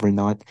deceptive or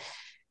not.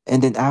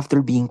 And then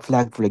after being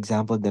flagged, for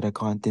example, that a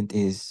content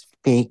is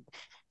fake,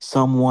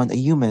 someone, a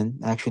human,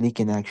 actually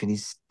can actually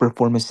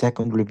perform a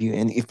second review.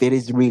 And if it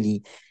is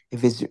really,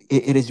 if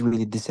it is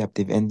really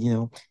deceptive, and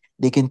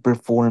they can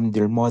perform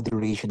their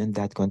moderation in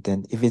that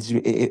content if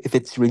if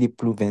it's really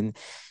proven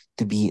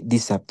to be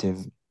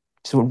deceptive.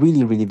 So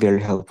really, really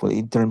very helpful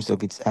in terms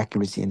of its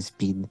accuracy and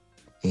speed.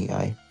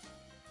 AI.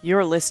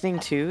 You're listening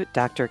to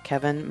Dr.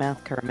 Kevin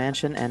Matthe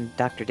Caramancion and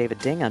Dr. David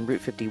Ding on Route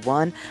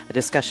 51, a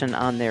discussion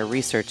on their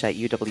research at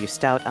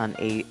UW-Stout on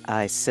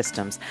AI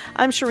systems.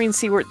 I'm Shereen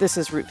Siewert. This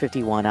is Route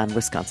 51 on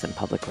Wisconsin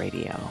Public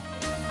Radio.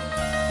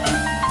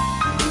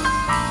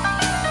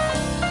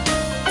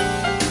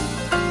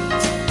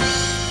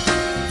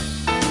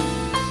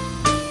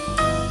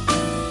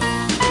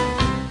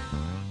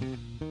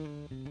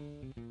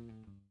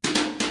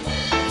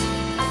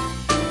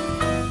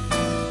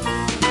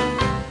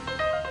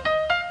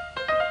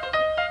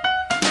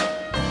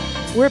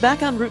 We're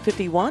back on Route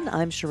 51.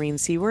 I'm Shereen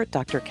Siewert.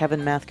 Dr.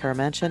 Kevin Matthe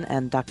Caramancion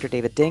and Dr.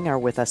 David Ding are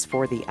with us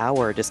for the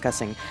hour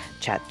discussing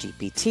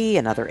ChatGPT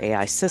and other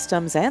AI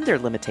systems and their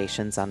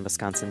limitations on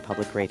Wisconsin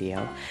Public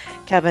Radio.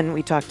 Kevin,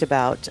 we talked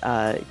about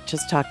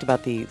just talked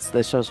about the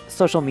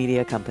social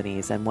media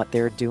companies and what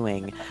they're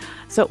doing.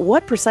 So,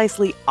 what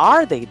precisely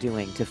are they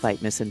doing to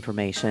fight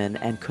misinformation,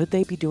 and could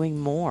they be doing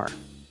more?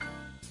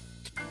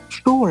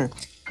 Sure.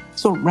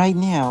 So right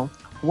now,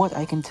 what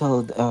I can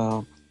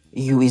tell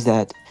you is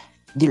that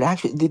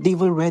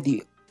they've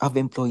already have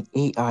employed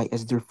AI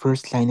as their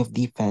first line of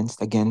defense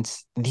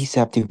against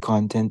deceptive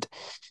content,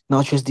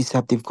 not just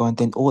deceptive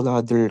content, all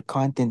other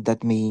content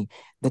that may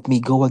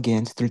go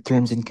against their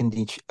terms and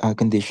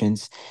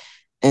conditions.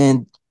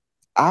 And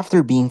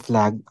after being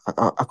flagged,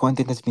 a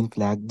content has been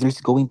flagged. There's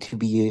going to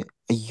be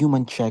a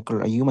human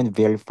checker, a human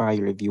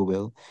verifier, if you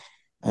will,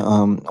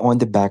 on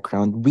the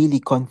background, really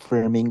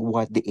confirming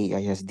what the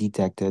AI has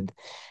detected.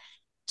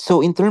 So,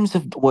 in terms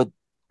of what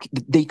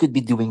they could be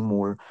doing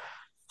more,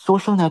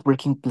 social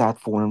networking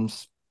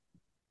platforms,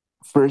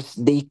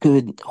 first, they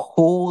could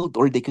hold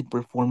or they could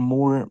perform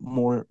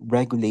more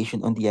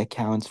regulation on the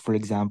accounts, for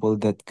example,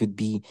 that could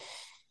be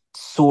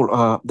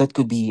that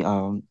could be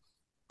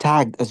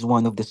tagged as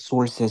one of the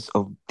sources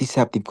of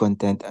deceptive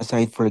content,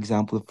 aside, for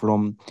example,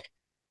 from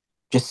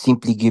just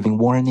simply giving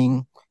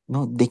warning.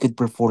 They could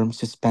perform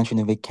suspension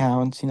of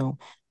accounts,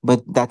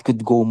 but that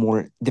could go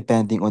more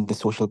depending on the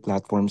social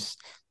platforms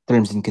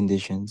terms and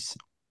conditions.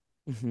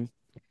 Hmm.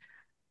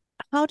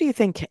 How do you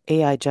think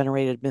AI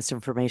generated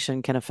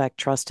misinformation can affect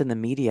trust in the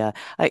media?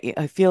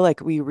 I feel like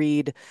we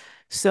read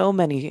so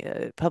many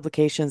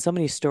publications, so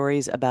many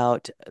stories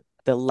about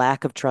the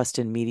lack of trust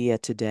in media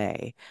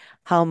today.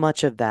 How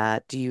much of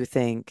that do you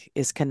think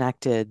is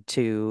connected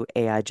to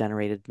AI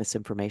generated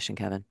misinformation,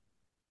 Kevin?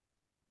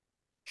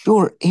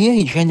 Sure,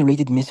 AI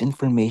generated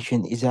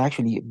misinformation is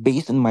actually,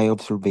 based on my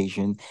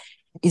observation,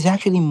 is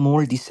actually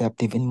more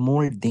deceptive and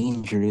more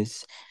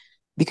dangerous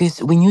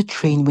because when you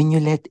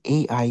let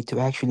AI to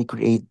actually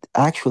create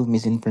actual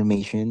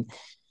misinformation,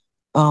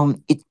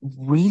 it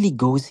really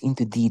goes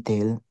into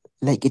detail.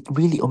 Like it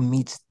really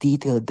omits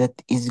detail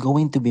that is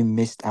going to be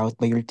missed out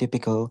by your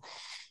typical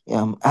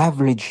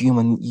average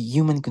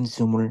human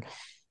consumer.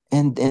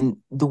 And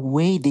the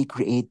way they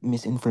create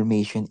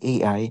misinformation,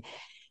 AI,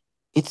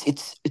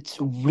 it's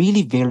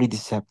really very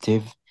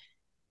deceptive.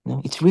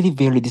 It's really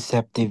very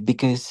deceptive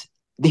because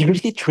they're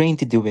really trained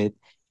to do it.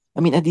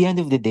 I mean, at the end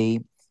of the day,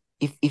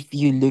 if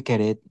you look at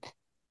it,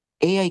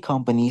 AI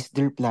companies,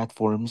 their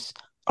platforms,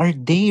 are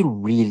they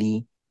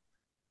really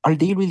are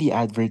they really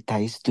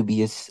advertised to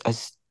be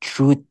as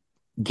truth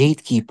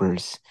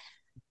gatekeepers?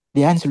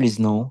 The answer is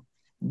no.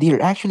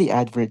 They're actually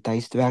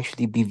advertised to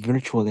actually be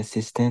virtual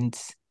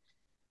assistants.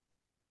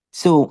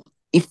 So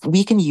if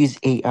we can use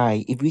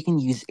AI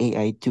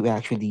to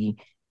actually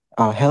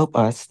help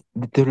us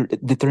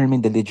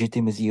determine the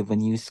legitimacy of a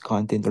news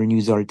content or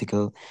news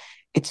article,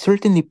 it's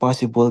certainly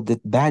possible that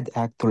bad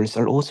actors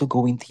are also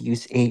going to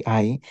use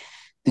AI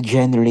to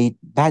generate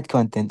bad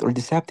content or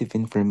deceptive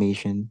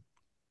information.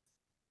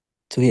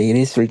 So yeah, it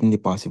is certainly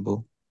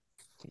possible.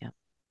 Yeah.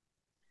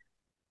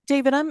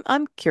 David,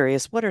 I'm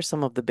curious, what are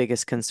some of the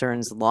biggest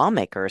concerns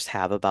lawmakers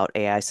have about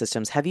AI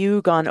systems? Have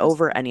you gone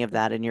over any of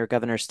that in your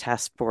governor's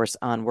task force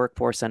on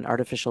workforce and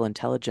artificial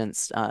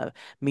intelligence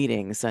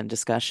meetings and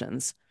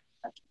discussions?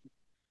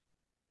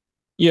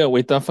 Yeah,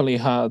 we definitely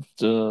had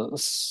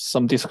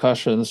some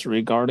discussions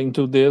regarding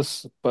to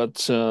this,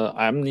 but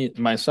I'm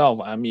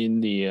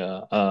in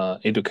the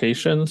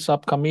education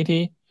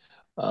subcommittee.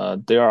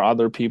 There are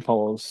other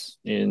peoples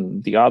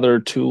in the other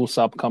two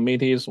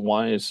subcommittees.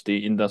 One is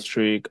the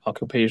Industry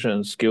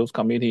Occupation Skills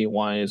Committee.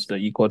 One is the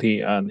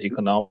Equality and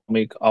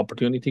Economic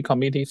Opportunity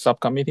Committee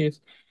subcommittees,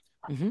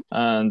 Hmm.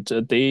 and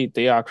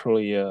they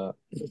actually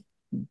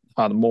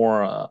had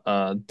more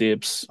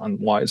depths and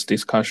wise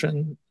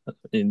discussion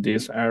in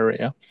this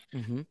area.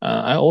 Hmm.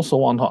 I also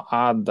want to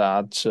add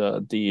that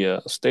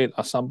the State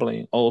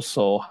Assembly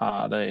also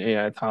had a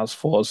AI task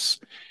force,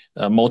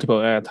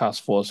 multiple AI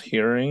task force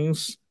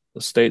hearings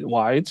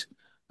statewide,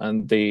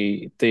 and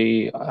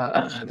they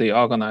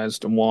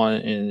organized one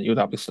in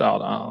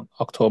UW-Stout on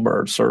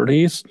October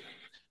 30th.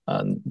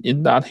 And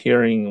in that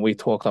hearing, we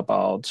talked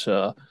about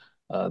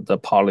the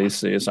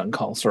policies and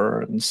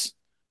concerns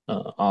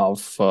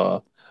of uh,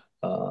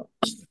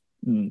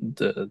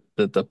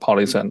 the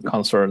policy and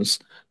concerns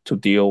to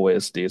deal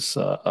with this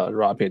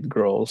rapid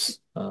growth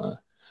Hmm.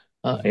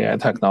 AI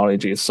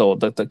technology. So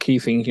the key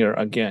thing here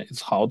again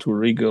is how to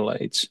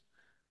regulate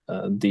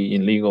the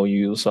illegal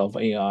use of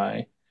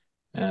AI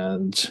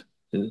and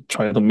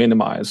try to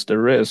minimize the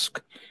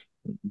risk,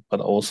 but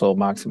also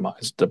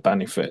maximize the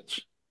benefit.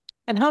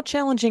 And how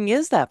challenging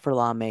is that for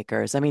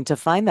lawmakers? I mean, to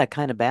find that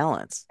kind of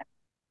balance.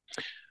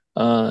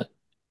 Uh,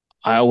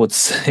 I would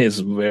say it's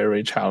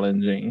very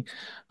challenging.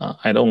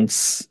 I don't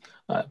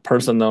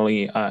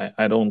personally,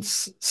 I don't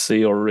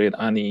see or read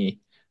any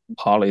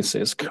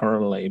policies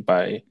currently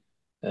by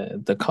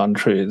the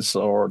countries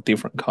or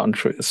different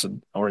countries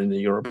or in the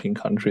European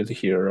countries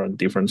here or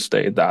different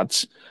states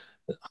that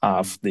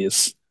have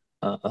this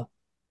uh,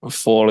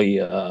 fully,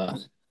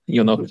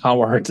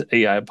 covered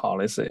AI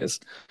policies.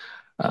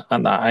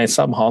 And I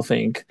somehow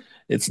think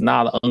it's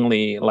not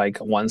only like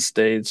one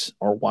state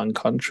or one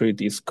country.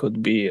 This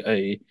could be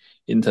a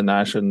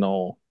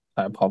international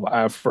type of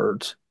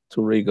effort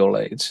to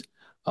regulate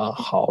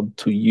how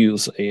to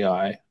use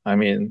AI. I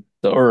mean,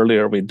 the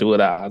earlier we do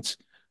that,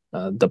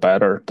 the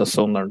better, the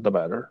sooner, the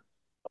better.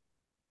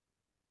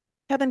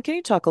 Kevin, can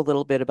you talk a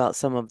little bit about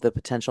some of the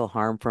potential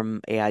harm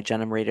from AI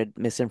generated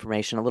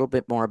misinformation? A little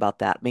bit more about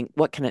that. I mean,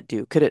 what can it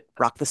do? Could it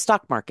rock the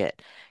stock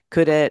market?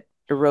 Could it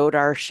erode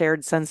our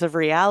shared sense of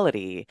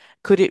reality?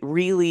 Could it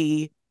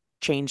really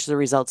change the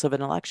results of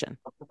an election?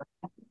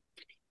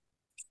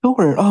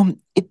 Sure,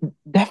 it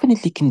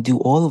definitely can do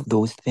all of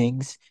those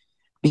things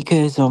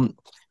because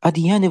at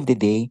the end of the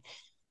day,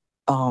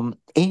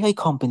 AI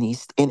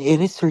companies, and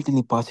it is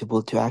certainly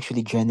possible to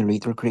actually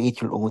generate or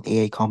create your own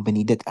AI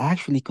company that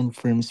actually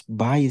confirms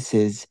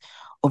biases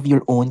of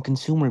your own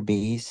consumer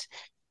base.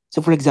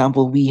 So, for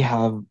example, we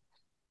have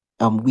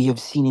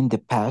seen in the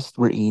past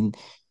wherein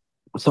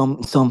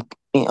some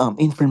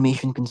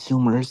information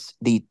consumers,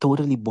 they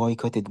totally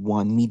boycotted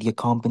one media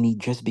company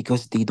just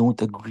because they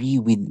don't agree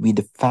with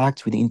the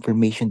facts, with the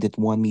information that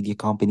one media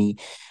company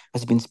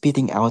has been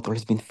spitting out or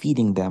has been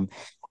feeding them.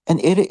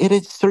 And it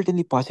is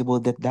certainly possible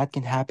that that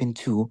can happen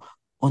too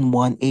on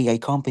one AI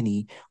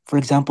company. For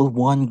example,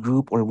 one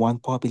group or one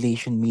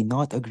population may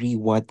not agree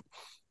what,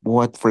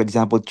 for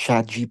example,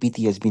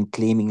 ChatGPT has been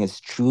claiming as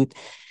truth.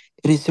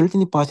 It is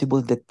certainly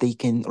possible that they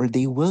can or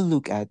they will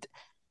look at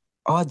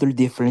other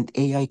different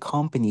AI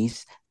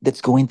companies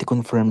that's going to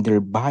confirm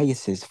their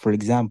biases, for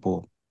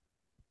example.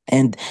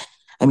 And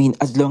I mean,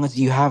 as long as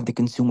you have the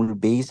consumer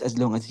base, as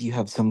long as you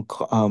have some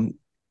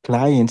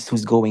clients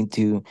who's going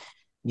to,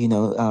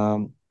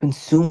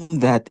 consume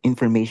that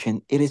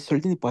information, it is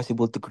certainly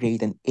possible to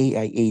create an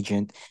AI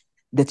agent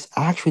that's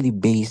actually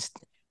basing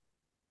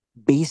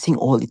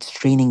all its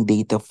training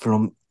data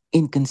from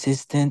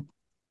inconsistent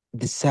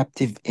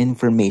deceptive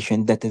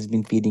information that has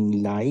been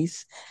feeding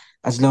lies,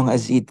 as long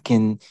as it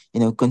can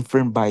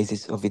confirm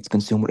biases of its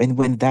consumer. And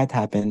when that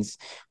happens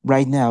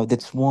right now,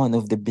 that's one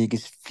of the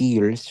biggest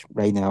fears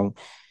right now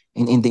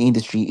in the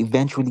industry.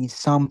 Eventually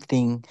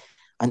something,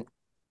 an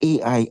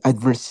AI,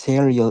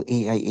 adversarial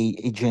AI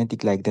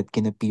agentic like that,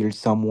 can appear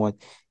somewhat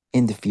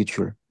in the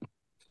future,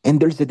 and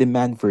there's a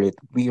demand for it.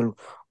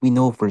 We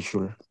know for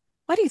sure.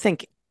 Why do you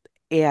think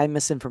AI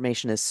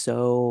misinformation is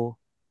so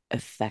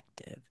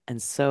effective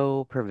and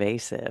so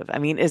pervasive? I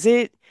mean, is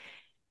it,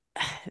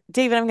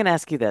 David, I'm going to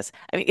ask you this.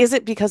 I mean, is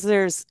it because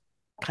there's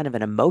kind of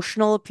an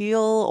emotional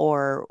appeal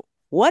or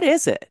what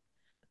is it?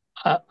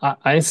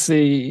 I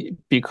see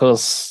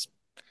because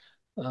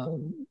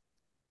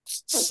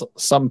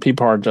some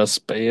people are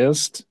just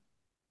biased.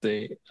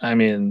 I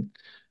mean,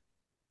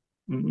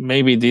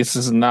 maybe this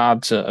is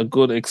not a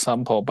good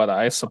example, but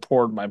I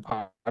support my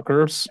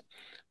Packers,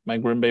 my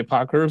Green Bay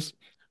Packers.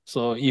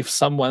 So if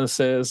someone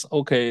says,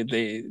 okay,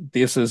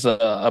 this is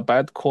a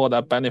bad call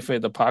that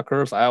benefit the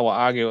Packers, I will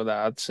argue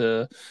that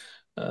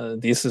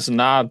this is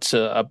not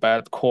a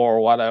bad call or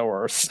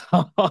whatever.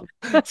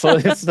 So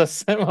it's a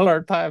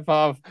similar type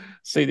of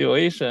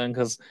situation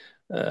because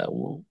uh,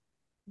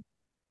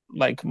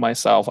 like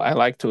myself, I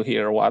like to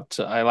hear what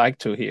I like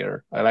to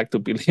hear. I like to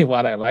believe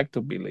what I like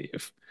to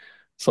believe.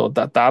 So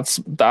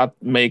that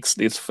makes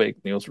this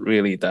fake news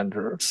really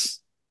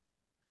dangerous.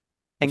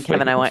 And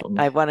Kevin, Fake I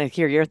information. want to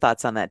hear your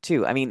thoughts on that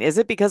too. I mean, is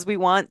it because we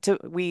want to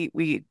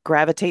we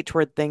gravitate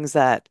toward things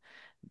that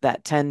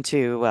tend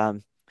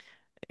to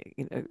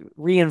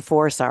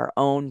reinforce our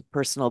own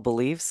personal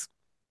beliefs?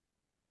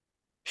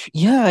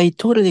 Yeah, I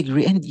totally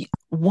agree. And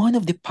one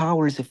of the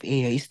powers of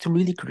AI is to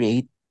really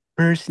create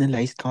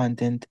personalized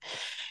content.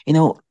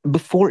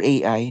 Before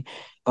AI,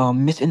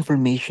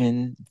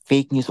 misinformation,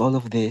 fake news, all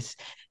of this,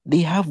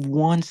 they have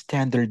one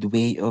standard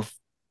way of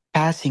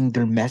passing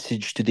their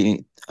message to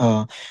the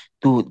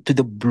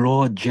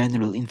broad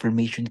general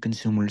information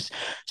consumers.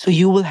 So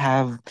you will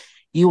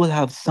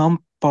have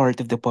some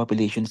part of the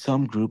population,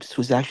 some groups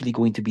who's actually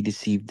going to be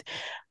deceived.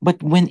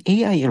 But when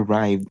AI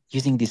arrived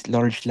using these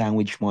large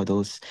language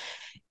models,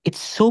 it's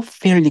so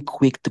fairly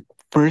quick to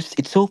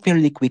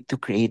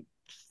create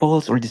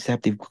false or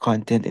deceptive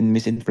content and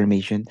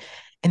misinformation.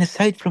 And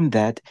aside from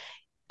that,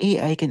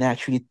 AI can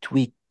actually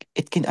tweak,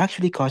 it can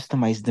actually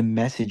customize the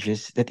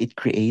messages that it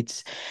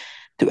creates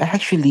to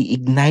actually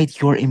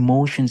ignite your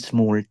emotions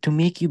more, to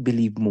make you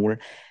believe more,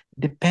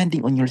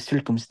 depending on your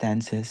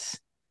circumstances.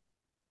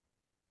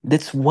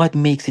 That's what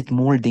makes it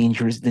more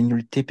dangerous than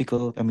your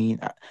typical,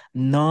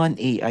 non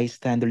AI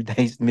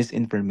standardized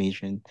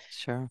misinformation.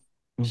 Sure.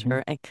 Mhm.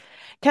 Sure. And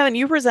Kevin,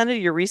 you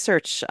presented your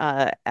research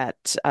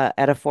at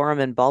a forum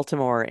in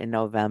Baltimore in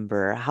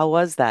November. How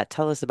was that?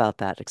 Tell us about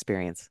that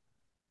experience.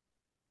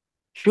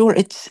 Sure,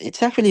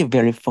 it's actually a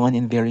very fun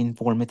and very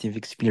informative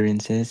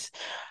experiences.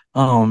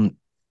 Um,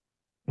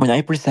 when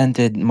I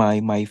presented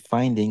my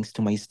findings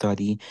to my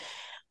study,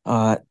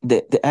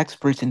 the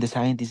experts and the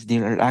scientists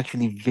there are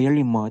actually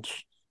very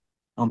much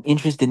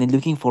interested in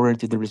looking forward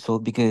to the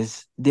result,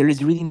 because there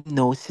is really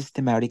no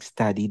systematic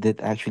study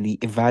that actually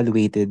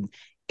evaluated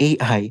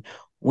AI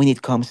when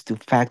it comes to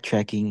fact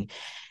checking.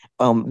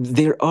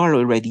 There are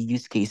already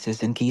use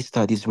cases and case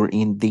studies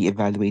wherein they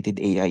evaluated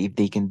AI,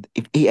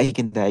 if AI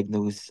can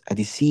diagnose a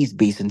disease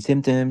based on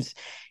symptoms,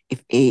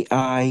 if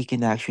AI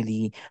can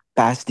actually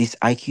pass this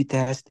IQ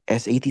test,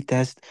 SAT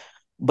test,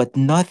 but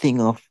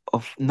nothing of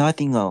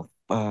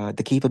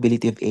the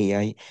capability of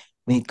AI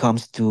when it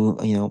comes to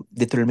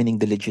determining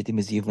the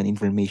legitimacy of an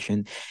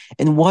information.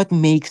 And what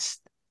makes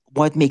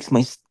the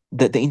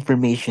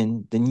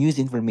news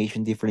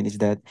information different is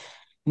that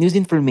news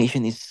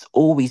information is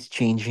always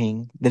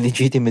changing the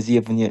legitimacy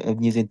of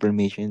news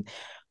information.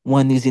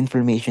 One news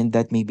information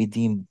that may be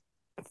deemed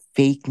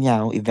fake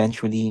now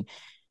eventually,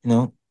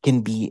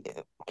 can be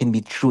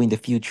true in the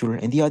future,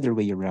 and the other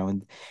way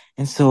around.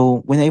 And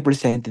so when I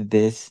presented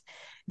this,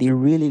 they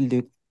really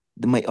looked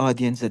my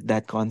audience at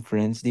that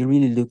conference. They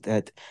really looked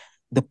at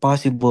the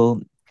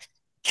possible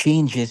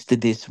changes to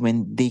this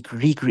when they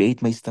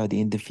recreate my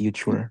study in the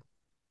future.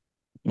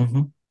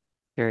 Mm-hmm.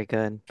 Very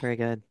good. Very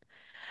good.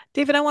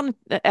 David, I want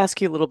to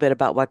ask you a little bit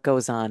about what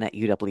goes on at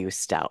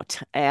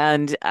UW-Stout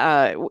and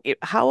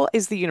how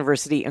is the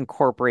university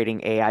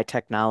incorporating AI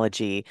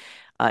technology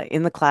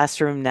in the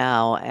classroom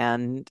now,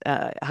 and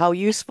how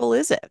useful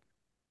is it?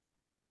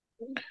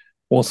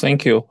 Well,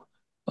 thank you.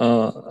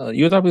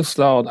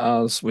 UW-Stout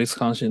as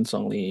Wisconsin's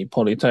only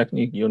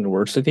polytechnic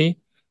university,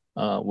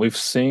 we've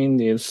seen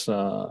this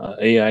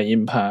AI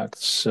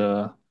impacts,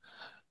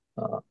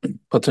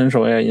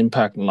 potential AI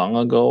impact long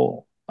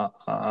ago.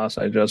 As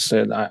I just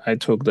said, I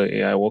took the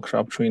AI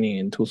workshop training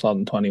in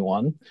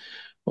 2021.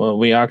 Well,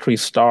 we actually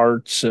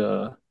start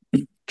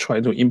try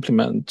to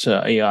implement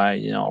AI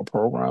in our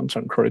programs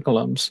and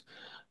curriculums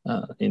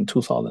in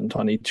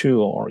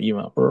 2022 or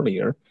even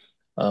earlier.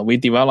 We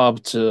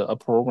developed a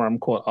program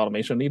called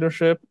Automation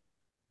Leadership.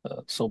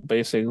 So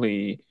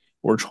basically,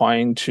 we're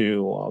trying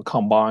to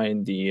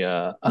combine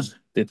the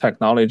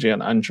technology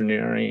and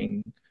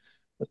engineering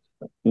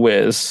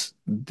with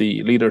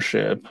the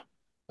leadership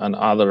and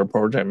other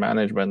project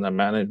management and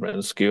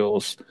management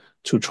skills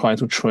to try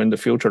to train the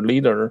future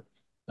leader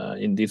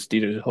in these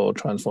digital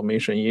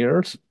transformation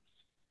years.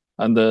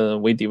 And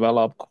then we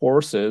develop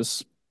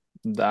courses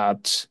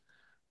that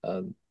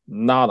uh,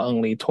 not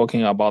only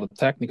talking about the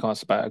technical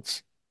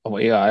aspects of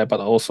AI, but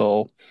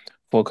also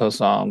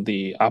focus on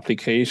the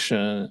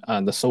application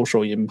and the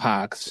social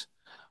impacts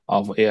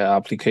of AI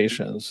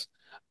applications.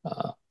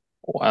 Uh,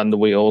 and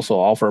we also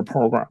offer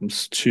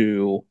programs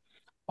to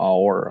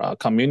our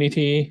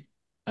community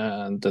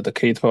and the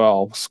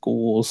K-12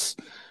 schools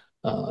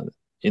uh,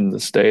 in the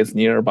states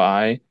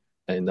nearby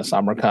in the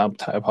summer camp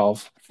type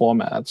of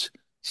format.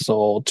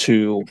 So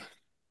to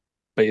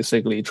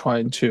basically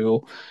trying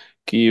to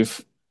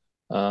give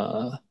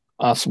uh,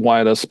 as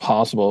wide as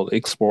possible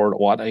explore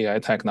what AI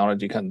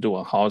technology can do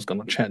and how it's going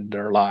to change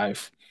their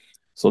life.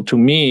 So to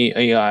me,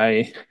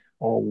 AI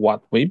or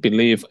what we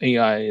believe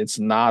AI is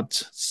not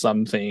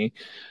something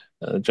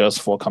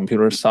just for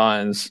computer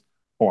science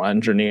or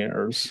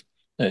engineers.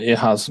 It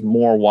has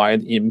more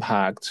wide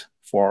impact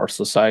for our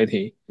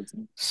society.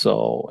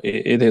 So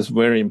it is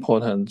very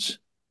important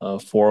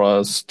for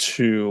us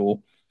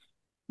to,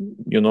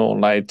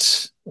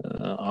 let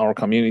our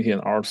community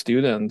and our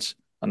students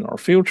and our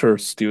future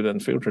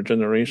student, future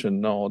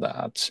generation know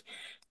that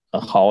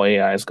how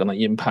AI is going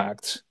to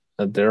impact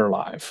their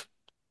life.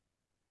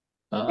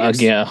 Yes.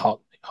 Again,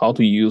 how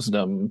to use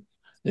them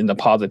in a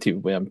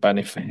positive way and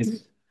benefit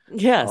our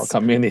Yes.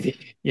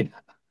 community. Yeah.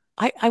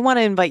 I want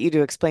to invite you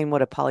to explain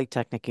what a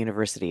polytechnic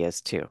university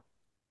is too,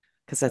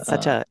 because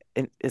Uh,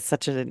 it's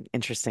such an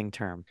interesting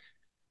term.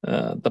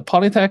 the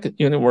Polytech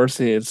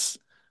University is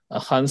a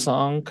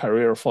hands-on,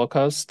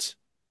 career-focused,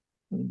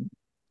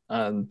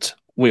 and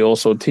we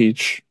also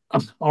teach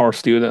our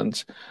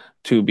students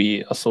to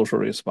be a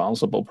socially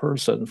responsible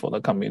person for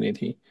the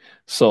community.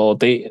 So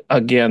they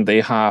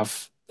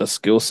have the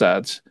skill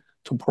set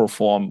to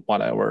perform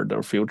whatever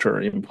their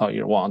future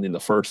employer want in the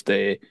first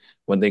day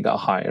when they got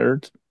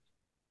hired.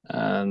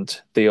 And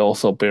they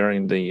also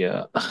bearing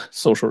the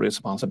social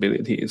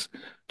responsibilities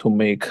to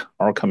make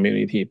our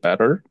community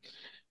better.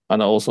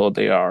 And also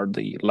they are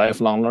the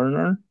lifelong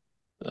learner.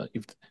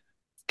 If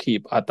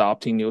keep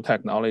adopting new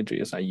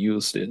technologies and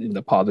use it in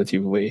the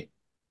positive way.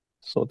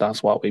 So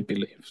that's what we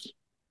believe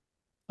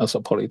as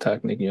a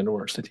polytechnic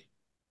university.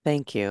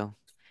 Thank you.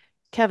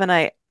 Kevin,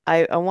 I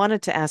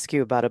wanted to ask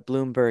you about a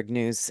Bloomberg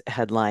News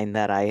headline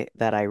that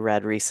I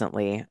read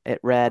recently. It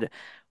read,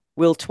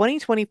 "Will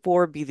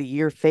 2024 be the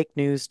year fake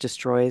news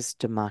destroys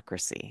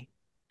democracy?"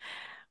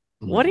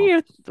 What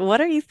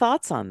are your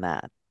thoughts on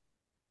that?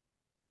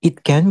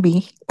 It can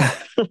be.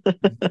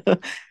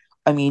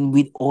 I mean,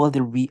 with all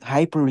the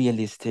hyper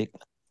realistic,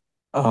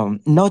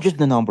 not just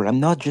the number. I'm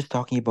not just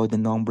talking about the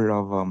number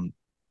of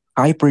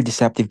hyper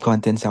deceptive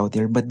contents out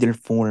there, but their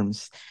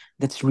forms.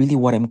 That's really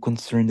what I'm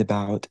concerned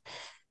about.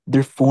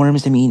 Their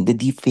forms. I mean, the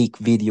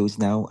deepfake videos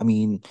now. I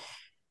mean,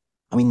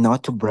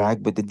 not to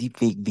brag, but the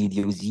deepfake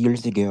videos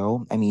years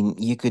ago, I mean,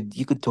 you could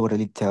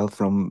totally tell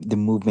from the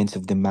movements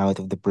of the mouth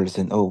of the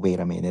person. Oh,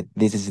 wait a minute,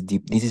 this is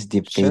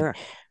deepfake. Sure.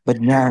 But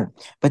now,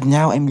 but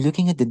now I'm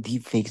looking at the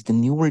deepfakes, the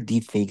newer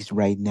deepfakes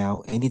right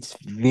now, and it's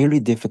very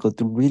difficult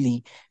to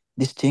really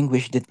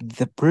distinguish that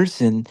the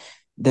person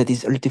that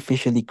is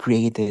artificially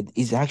created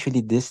is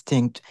actually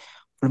distinct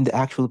from the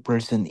actual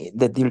person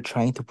that they're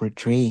trying to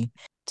portray.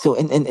 So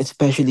and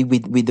especially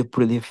with the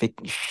prolific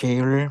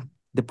share,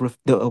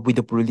 with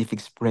the prolific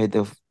spread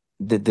of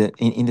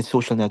in the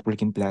social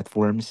networking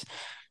platforms,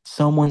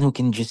 someone who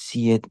can just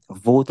see it, a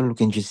voter who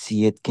can just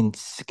see it, can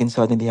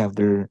suddenly have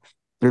their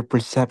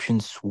perception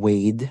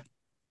swayed,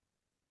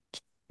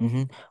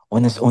 mhm,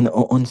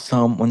 on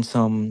some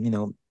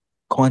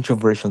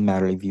controversial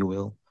matter, if you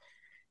will.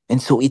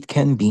 And so it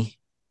can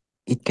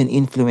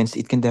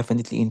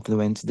definitely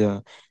influence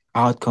the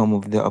outcome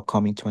of the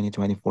upcoming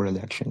 2024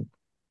 election.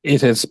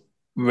 It is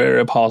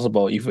very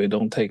possible if we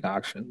don't take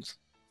actions.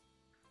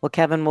 Well,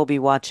 Kevin will be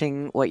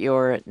watching what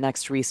your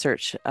next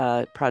research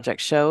project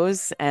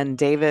shows, and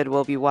David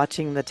will be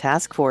watching the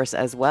task force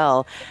as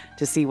well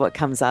to see what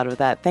comes out of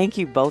that. Thank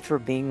you both for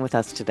being with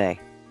us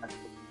today.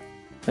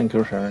 Thank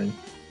you, Sharon.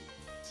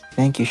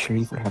 Thank you,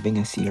 Sheree, for having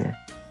us here.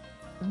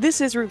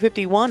 This is Route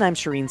 51. I'm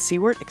Shereen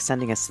Siewert,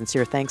 extending a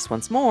sincere thanks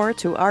once more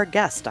to our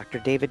guests, Dr.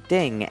 David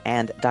Ding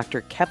and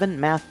Dr. Kevin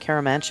Matthe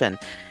Caramancion.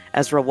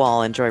 Ezra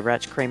Wall and Joy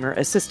Ratch Kramer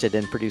assisted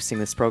in producing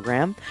this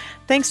program.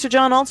 Thanks to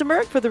John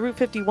Altenberg for the Route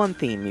 51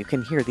 theme. You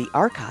can hear the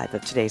archive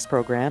of today's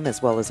program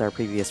as well as our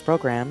previous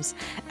programs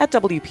at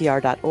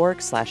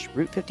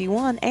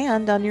wpr.org/Route51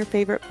 and on your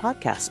favorite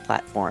podcast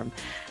platform.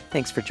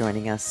 Thanks for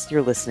joining us.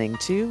 You're listening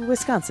to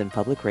Wisconsin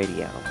Public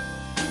Radio.